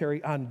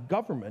commentary on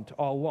government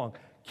all along.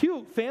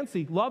 Cute,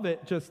 fancy, love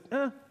it, just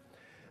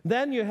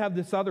Then you have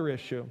this other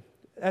issue,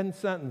 end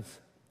sentence,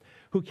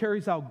 who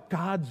carries out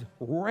God's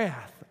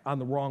wrath on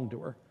the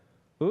wrongdoer.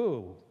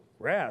 Ooh.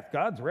 Wrath,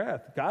 God's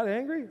wrath. God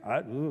angry?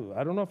 I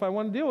don't know if I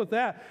want to deal with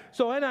that.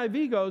 So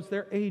NIV goes,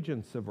 they're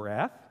agents of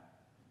wrath.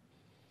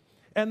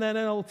 And then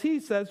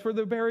NLT says, for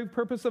the very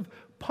purpose of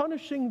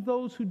punishing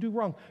those who do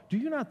wrong. Do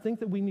you not think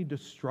that we need to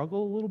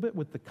struggle a little bit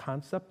with the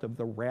concept of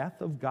the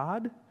wrath of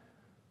God?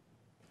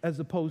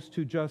 As opposed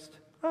to just,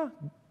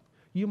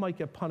 you might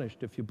get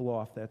punished if you blow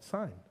off that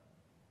sign.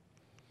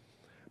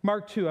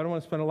 Mark 2, I don't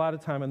want to spend a lot of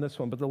time on this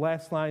one, but the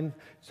last line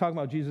is talking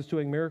about Jesus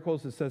doing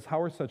miracles. It says,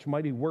 how are such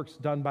mighty works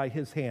done by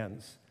his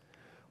hands?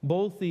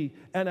 Both the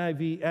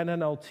NIV and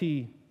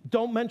NLT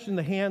don't mention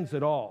the hands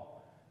at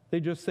all. They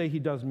just say he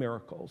does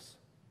miracles.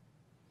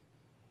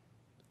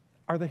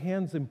 Are the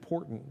hands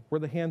important? Were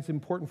the hands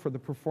important for the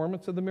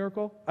performance of the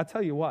miracle? I'll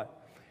tell you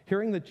what,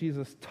 hearing that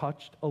Jesus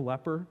touched a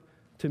leper,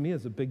 to me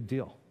is a big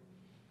deal.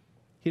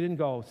 He didn't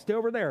go, stay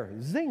over there,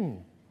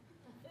 zing.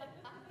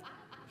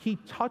 He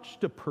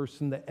touched a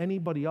person that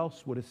anybody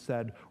else would have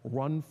said,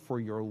 run for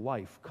your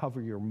life,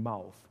 cover your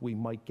mouth, we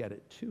might get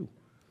it too.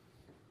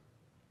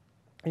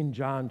 In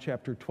John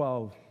chapter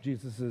 12,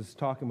 Jesus is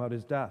talking about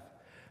his death.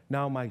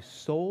 Now my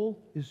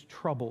soul is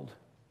troubled.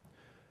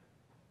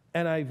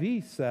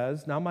 NIV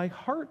says, now my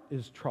heart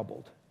is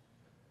troubled.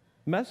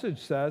 Message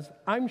says,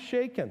 I'm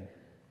shaken.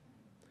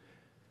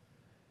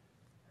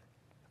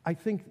 I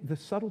think the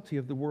subtlety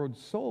of the word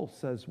soul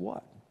says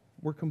what?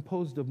 We're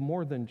composed of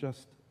more than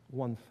just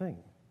one thing.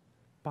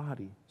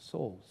 Body,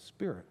 soul,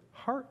 spirit.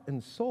 Heart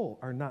and soul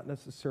are not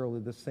necessarily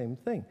the same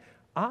thing.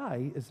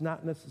 I is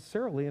not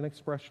necessarily an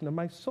expression of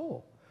my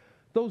soul.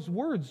 Those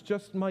words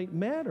just might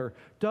matter.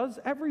 Does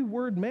every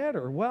word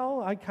matter?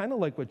 Well, I kind of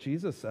like what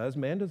Jesus says.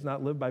 Man does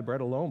not live by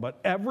bread alone, but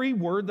every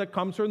word that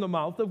comes from the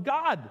mouth of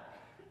God.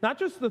 Not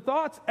just the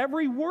thoughts,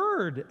 every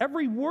word,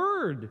 every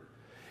word.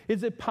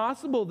 Is it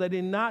possible that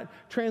in not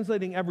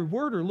translating every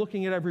word or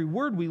looking at every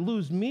word, we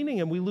lose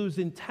meaning and we lose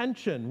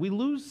intention? We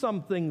lose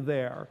something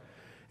there.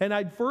 And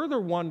I'd further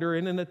wonder,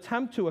 in an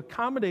attempt to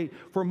accommodate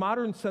for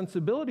modern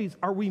sensibilities,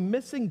 are we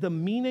missing the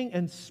meaning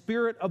and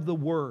spirit of the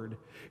word?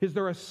 Is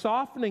there a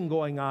softening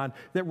going on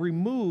that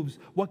removes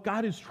what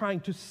God is trying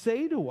to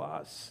say to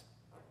us?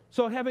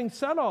 So having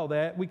said all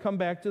that, we come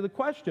back to the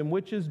question,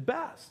 which is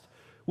best?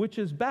 Which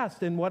is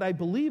best? And what I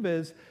believe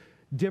is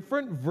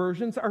different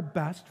versions are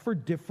best for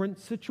different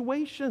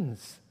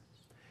situations.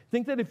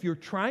 Think that if you're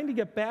trying to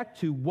get back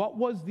to what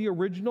was the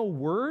original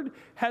word,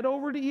 head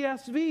over to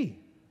ESV.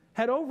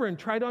 Head over and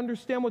try to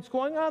understand what's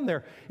going on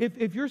there.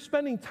 If you're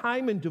spending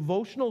time in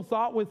devotional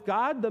thought with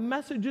God, the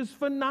message is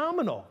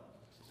phenomenal.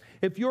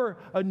 If you're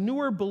a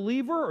newer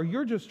believer or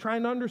you're just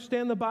trying to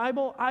understand the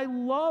Bible, I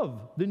love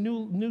the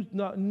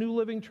New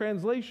Living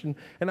Translation.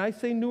 And I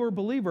say newer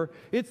believer,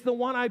 it's the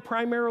one I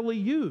primarily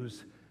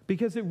use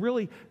because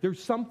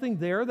there's something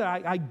there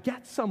that I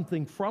get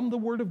something from the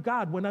Word of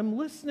God when I'm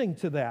listening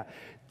to that.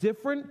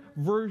 Different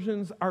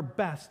versions are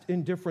best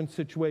in different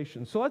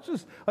situations. So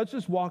let's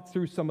just walk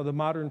through some of the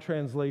modern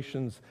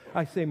translations.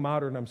 I say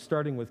modern, I'm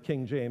starting with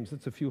King James.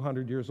 It's a few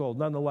hundred years old.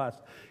 Nonetheless,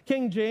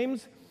 King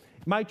James,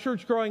 my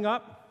church growing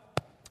up,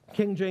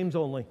 King James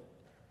only.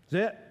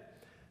 That's it.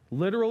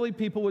 Literally,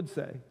 people would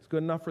say, it's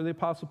good enough for the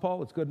Apostle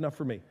Paul, it's good enough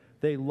for me.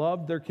 They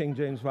loved their King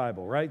James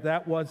Bible, right?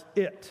 That was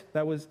it.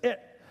 That was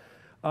it.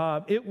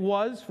 It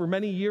was, for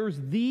many years,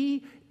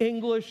 the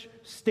English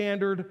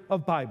standard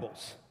of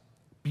Bibles.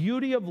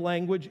 Beauty of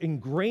language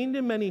ingrained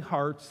in many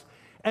hearts,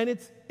 and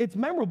it's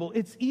memorable.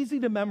 It's easy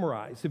to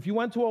memorize. If you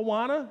went to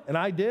Awana, and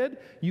I did,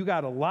 you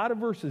got a lot of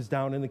verses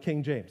down in the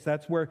King James.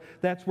 That's where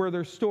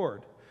they're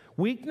stored.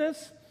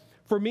 Weakness,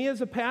 for me as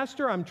a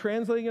pastor, I'm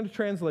translating into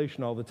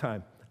translation all the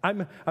time.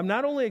 I'm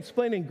not only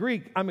explaining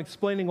Greek, I'm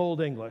explaining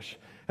Old English.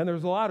 And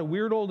there's a lot of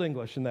weird Old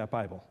English in that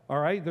Bible, all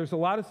right? There's a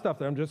lot of stuff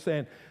that I'm just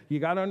saying, you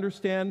got to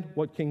understand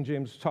what King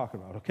James is talking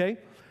about, okay?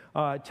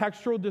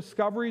 Textual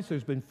discoveries,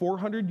 there's been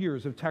 400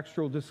 years of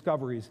textual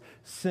discoveries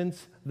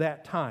since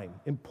that time,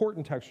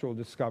 important textual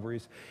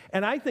discoveries.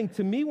 And I think,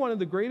 to me, one of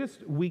the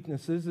greatest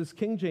weaknesses is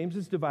King James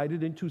is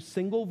divided into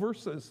single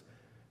verses.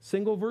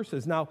 Single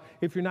verses. Now,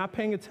 if you're not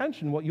paying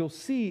attention, what you'll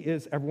see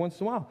is every once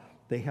in a while,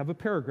 they have a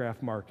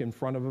paragraph mark in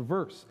front of a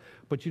verse.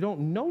 But you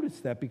don't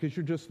notice that because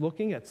you're just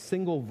looking at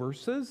single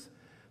verses.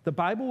 The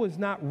Bible was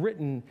not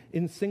written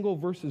in single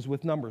verses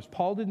with numbers.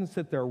 Paul didn't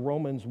sit there,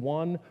 Romans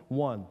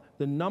 1:1.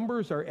 The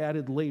numbers are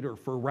added later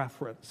for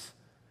reference.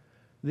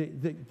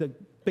 The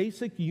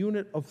basic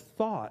unit of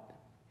thought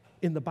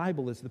in the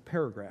Bible is the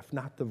paragraph,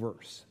 not the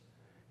verse.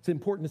 It's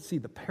important to see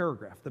the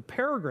paragraph. The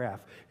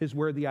paragraph is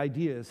where the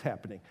idea is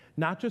happening,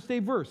 not just a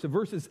verse. A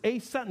verse is a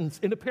sentence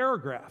in a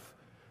paragraph.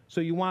 So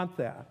you want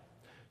that.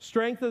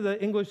 Strength of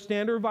the English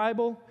Standard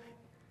Bible,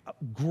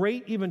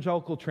 great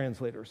evangelical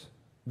translators.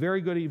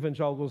 Very good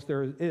evangelicals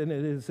there, and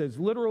it is as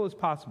literal as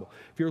possible.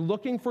 If you're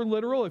looking for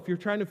literal, if you're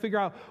trying to figure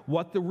out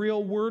what the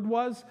real word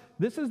was,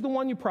 this is the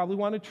one you probably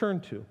want to turn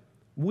to.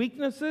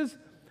 Weaknesses,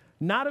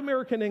 not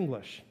American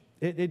English.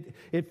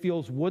 It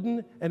feels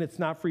wooden and it's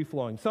not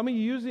free-flowing. Some of you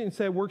use it and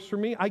say it works for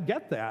me. I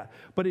get that,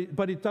 but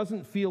it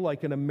doesn't feel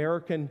like an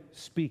American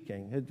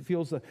speaking. It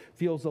feels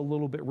a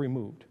little bit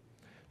removed.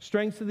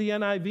 Strengths of the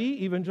NIV,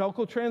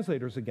 evangelical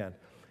translators again.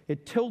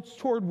 It tilts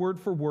toward word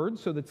for word,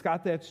 so that's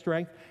got that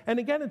strength. And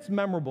again, it's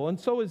memorable, and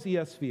so is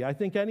ESV. I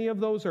think any of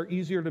those are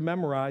easier to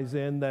memorize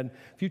in than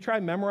if you try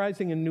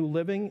memorizing in New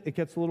Living, it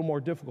gets a little more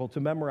difficult to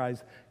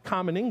memorize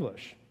Common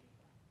English.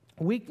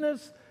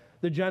 Weakness,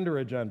 the gender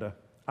agenda.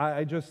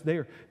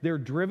 They're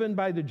driven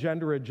by the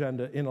gender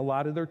agenda in a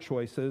lot of their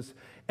choices.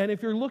 And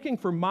if you're looking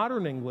for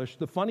modern English,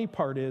 the funny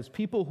part is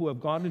people who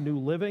have gone to New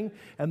Living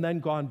and then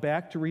gone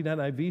back to read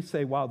NIV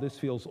say, wow, this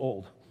feels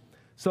old.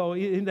 So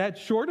in that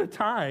short a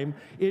time,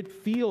 it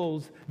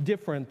feels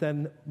different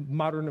than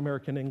modern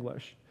American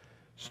English.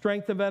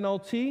 Strength of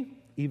NLT,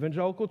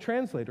 evangelical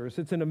translators.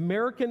 It's an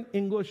American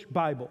English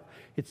Bible.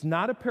 It's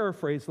not a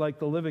paraphrase like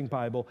the Living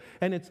Bible,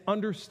 and it's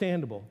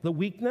understandable. The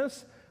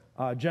weakness,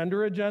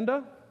 gender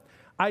agenda.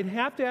 I'd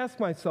have to ask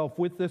myself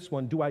with this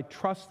one, do I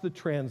trust the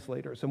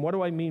translators? And what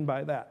do I mean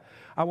by that?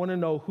 I want to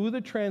know who the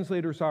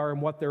translators are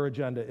and what their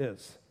agenda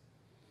is.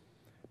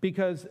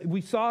 Because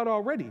we saw it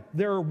already.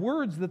 There are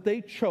words that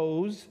they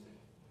chose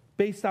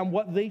based on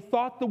what they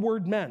thought the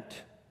word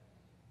meant.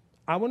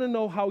 I want to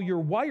know how you're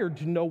wired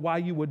to know why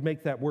you would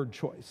make that word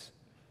choice.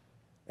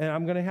 And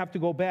I'm going to have to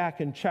go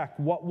back and check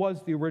what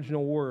was the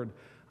original word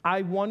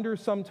I wonder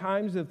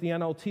sometimes if the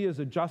NLT is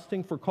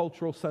adjusting for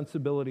cultural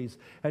sensibilities,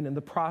 and in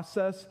the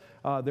process,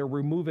 they're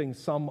removing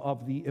some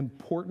of the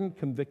important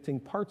convicting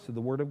parts of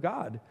the Word of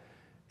God.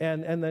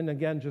 And then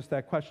again, just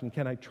that question,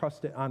 can I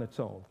trust it on its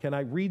own? Can I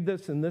read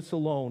this and this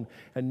alone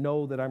and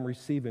know that I'm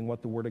receiving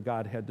what the Word of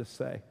God had to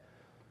say?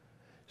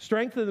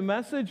 Strength of the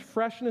message,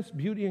 freshness,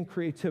 beauty, and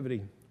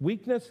creativity.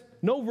 Weakness,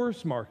 no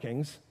verse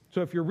markings.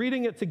 So if you're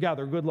reading it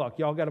together, good luck.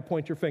 Y'all got to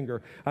point your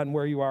finger on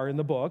where you are in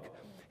the book.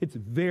 It's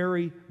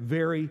very,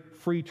 very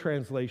free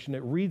translation.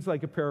 It reads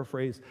like a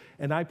paraphrase,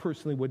 and I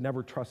personally would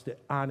never trust it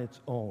on its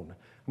own.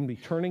 I'm going to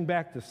be turning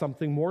back to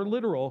something more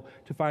literal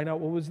to find out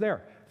what was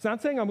there. It's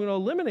not saying I'm going to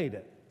eliminate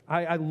it.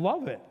 I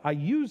love it. I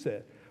use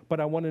it, but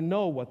I want to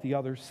know what the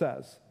other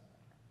says.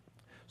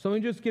 So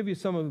let me just give you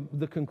some of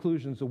the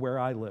conclusions of where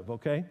I live,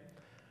 okay?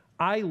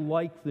 I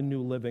like the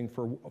New Living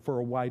for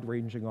a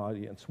wide-ranging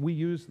audience. We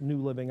use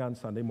New Living on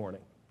Sunday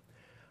morning.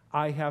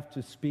 I have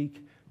to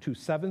speak to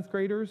 7th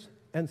graders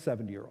and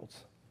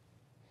 70-year-olds.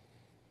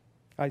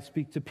 I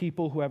speak to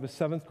people who have a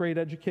 7th grade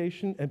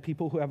education and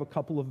people who have a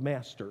couple of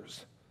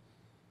masters.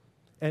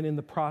 And in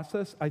the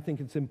process, I think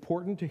it's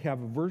important to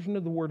have a version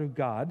of the Word of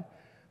God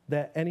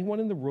that anyone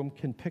in the room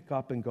can pick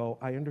up and go,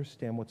 I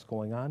understand what's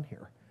going on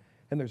here.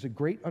 And there's a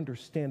great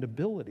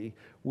understandability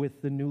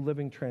with the New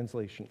Living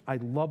Translation. I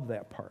love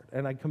that part.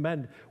 And I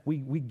commend, we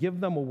give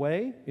them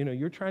away. You know,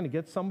 you're trying to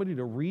get somebody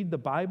to read the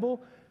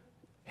Bible,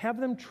 have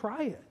them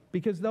try it.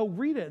 Because they'll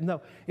read it,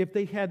 and if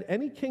they had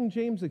any King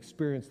James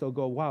experience, they'll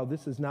go, wow,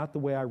 this is not the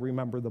way I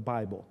remember the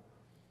Bible.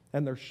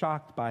 And they're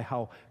shocked by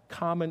how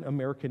common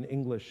American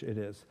English it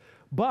is.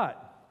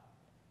 But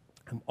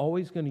I'm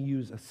always going to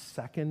use a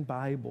second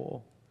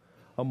Bible,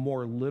 a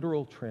more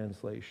literal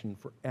translation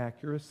for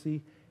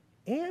accuracy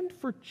and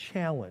for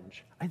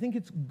challenge. I think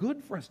it's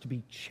good for us to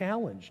be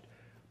challenged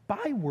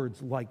by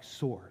words like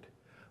sword,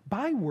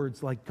 by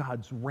words like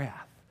God's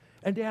wrath,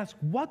 and to ask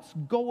what's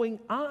going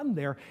on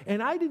there.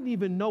 And I didn't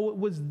even know it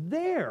was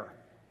there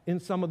in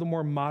some of the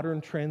more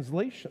modern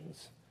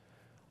translations.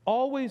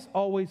 Always,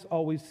 always,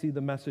 always see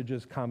the message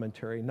as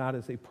commentary, not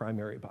as a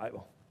primary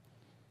Bible.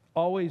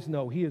 Always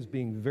know he is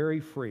being very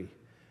free.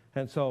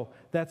 And so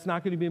that's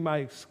not going to be my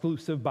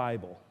exclusive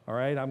Bible, all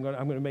right? I'm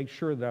going to make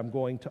sure that I'm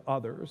going to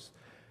others.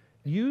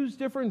 Use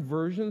different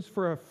versions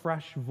for a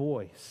fresh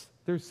voice.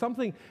 There's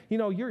something, you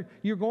know,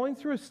 you're going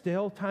through a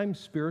stale time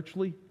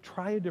spiritually,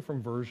 try a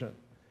different version.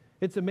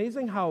 It's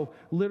amazing how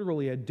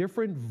literally a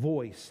different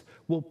voice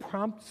will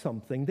prompt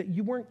something that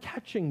you weren't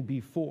catching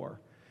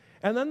before.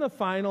 And then the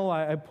final,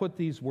 I put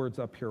these words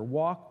up here,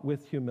 walk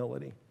with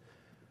humility.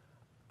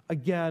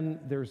 Again,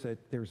 there's a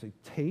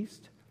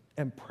taste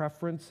and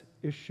preference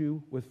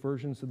issue with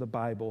versions of the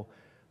Bible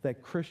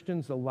that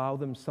Christians allow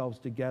themselves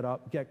to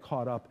get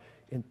caught up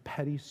in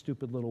petty,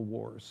 stupid little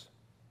wars.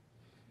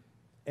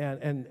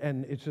 And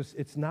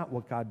it's not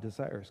what God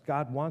desires.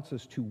 God wants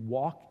us to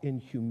walk in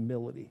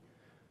humility.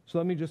 So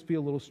let me just be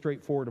a little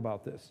straightforward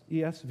about this.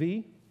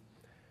 ESV,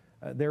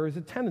 there is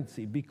a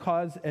tendency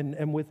because,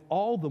 and with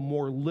all the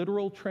more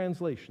literal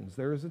translations,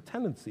 there is a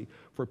tendency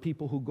for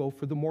people who go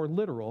for the more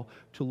literal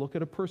to look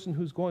at a person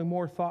who's going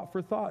more thought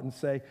for thought and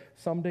say,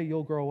 someday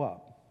you'll grow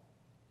up.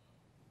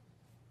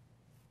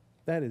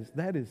 That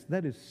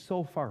is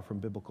so far from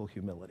biblical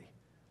humility.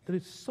 That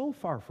is so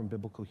far from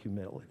biblical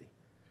humility.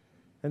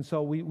 And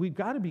so we've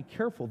got to be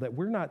careful that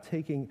we're not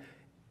taking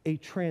a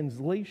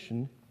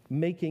translation,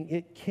 making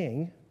it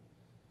king,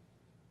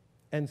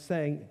 and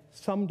saying,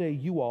 someday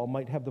you all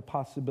might have the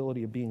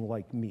possibility of being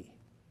like me.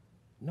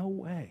 No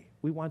way.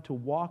 We want to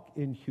walk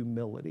in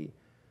humility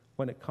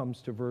when it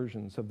comes to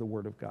versions of the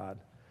Word of God.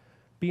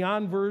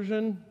 Beyond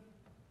version,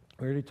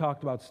 we already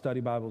talked about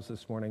study Bibles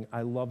this morning.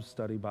 I love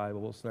study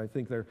Bibles, and I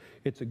think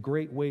it's a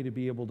great way to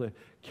be able to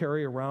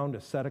carry around a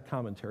set of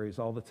commentaries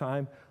all the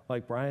time.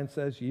 Like Brian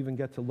says, you even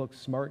get to look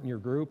smart in your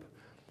group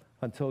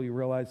until you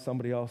realize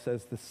somebody else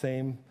has the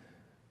same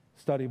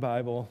study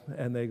Bible,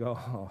 and they go,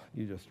 oh,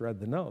 you just read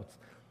the notes.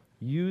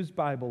 Use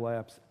Bible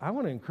apps. I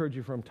want to encourage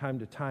you from time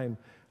to time.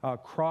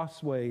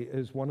 Crossway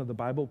is one of the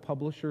Bible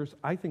publishers.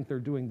 I think they're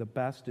doing the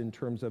best in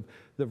terms of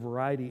the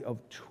variety of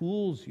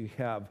tools you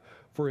have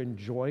for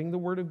enjoying the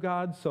Word of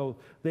God. So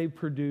they've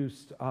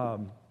produced,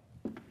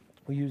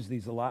 we use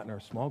these a lot in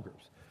our small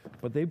groups,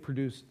 but they've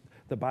produced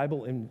the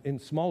Bible in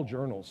small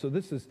journals. So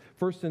this is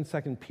 1st and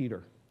 2nd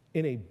Peter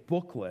in a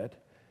booklet,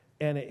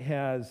 and it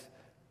has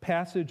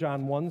passage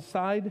on one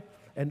side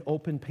and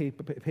open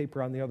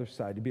paper on the other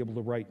side to be able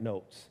to write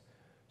notes.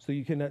 So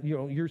you can,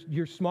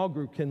 your small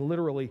group can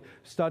literally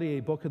study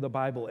a book of the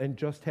Bible and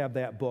just have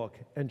that book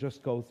and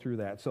just go through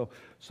that. So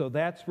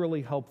that's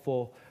really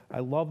helpful.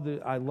 I love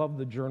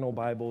the journal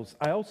Bibles.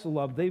 I also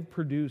love they've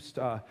produced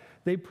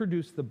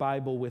the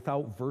Bible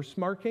without verse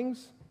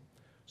markings.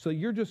 So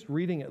you're just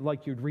reading it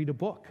like you'd read a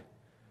book,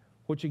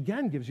 which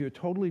again gives you a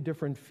totally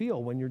different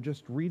feel when you're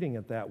just reading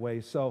it that way.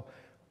 So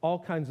all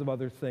kinds of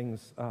other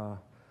things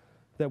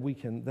that we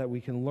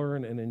can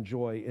learn and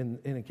enjoy. And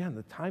again,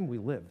 the time we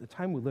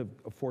live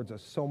affords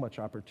us so much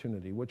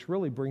opportunity, which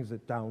really brings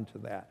it down to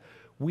that.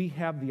 We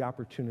have the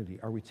opportunity.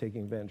 Are we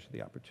taking advantage of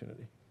the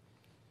opportunity?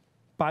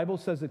 Bible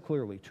says it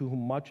clearly, to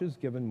whom much is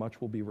given,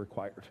 much will be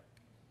required.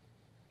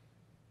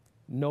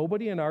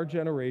 Nobody in our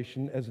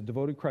generation, as a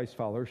devoted Christ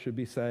follower, should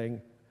be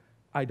saying,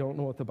 I don't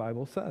know what the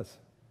Bible says.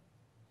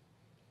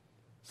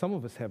 Some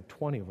of us have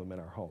 20 of them in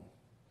our home.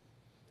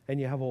 And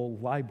you have a whole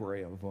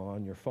library of them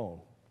on your phone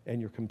and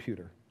your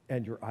computer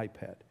and your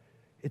iPad.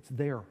 It's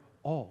there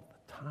all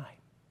the time.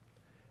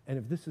 And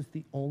if this is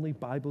the only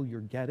Bible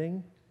you're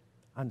getting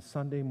on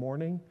Sunday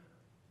morning,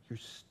 you're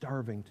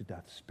starving to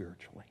death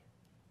spiritually.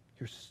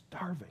 You're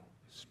starving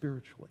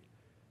spiritually.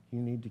 You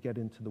need to get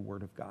into the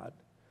Word of God.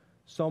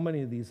 So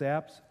many of these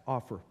apps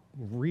offer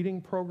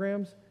reading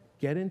programs.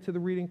 Get into the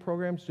reading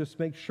programs. Just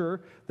make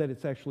sure that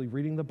it's actually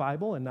reading the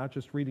Bible and not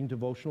just reading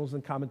devotionals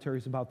and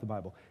commentaries about the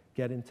Bible.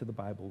 Get into the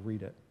Bible.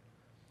 Read it.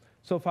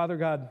 So, Father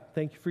God,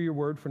 thank you for your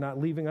word, for not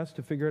leaving us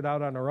to figure it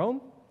out on our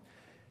own.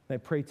 And I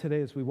pray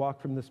today as we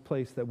walk from this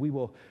place that we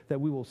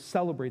will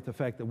celebrate the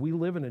fact that we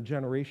live in a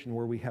generation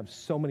where we have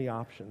so many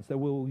options, that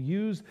we'll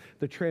use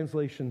the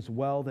translations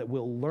well, that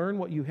we'll learn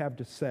what you have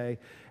to say,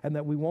 and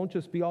that we won't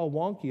just be all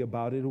wonky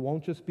about it. It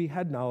won't just be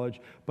head knowledge,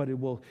 but it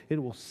will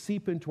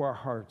seep into our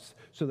hearts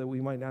so that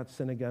we might not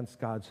sin against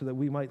God, so that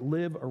we might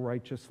live a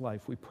righteous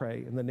life. We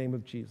pray in the name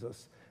of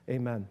Jesus.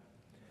 Amen.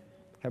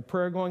 Have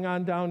prayer going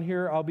on down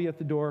here. I'll be at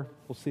the door.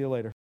 We'll see you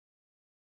later.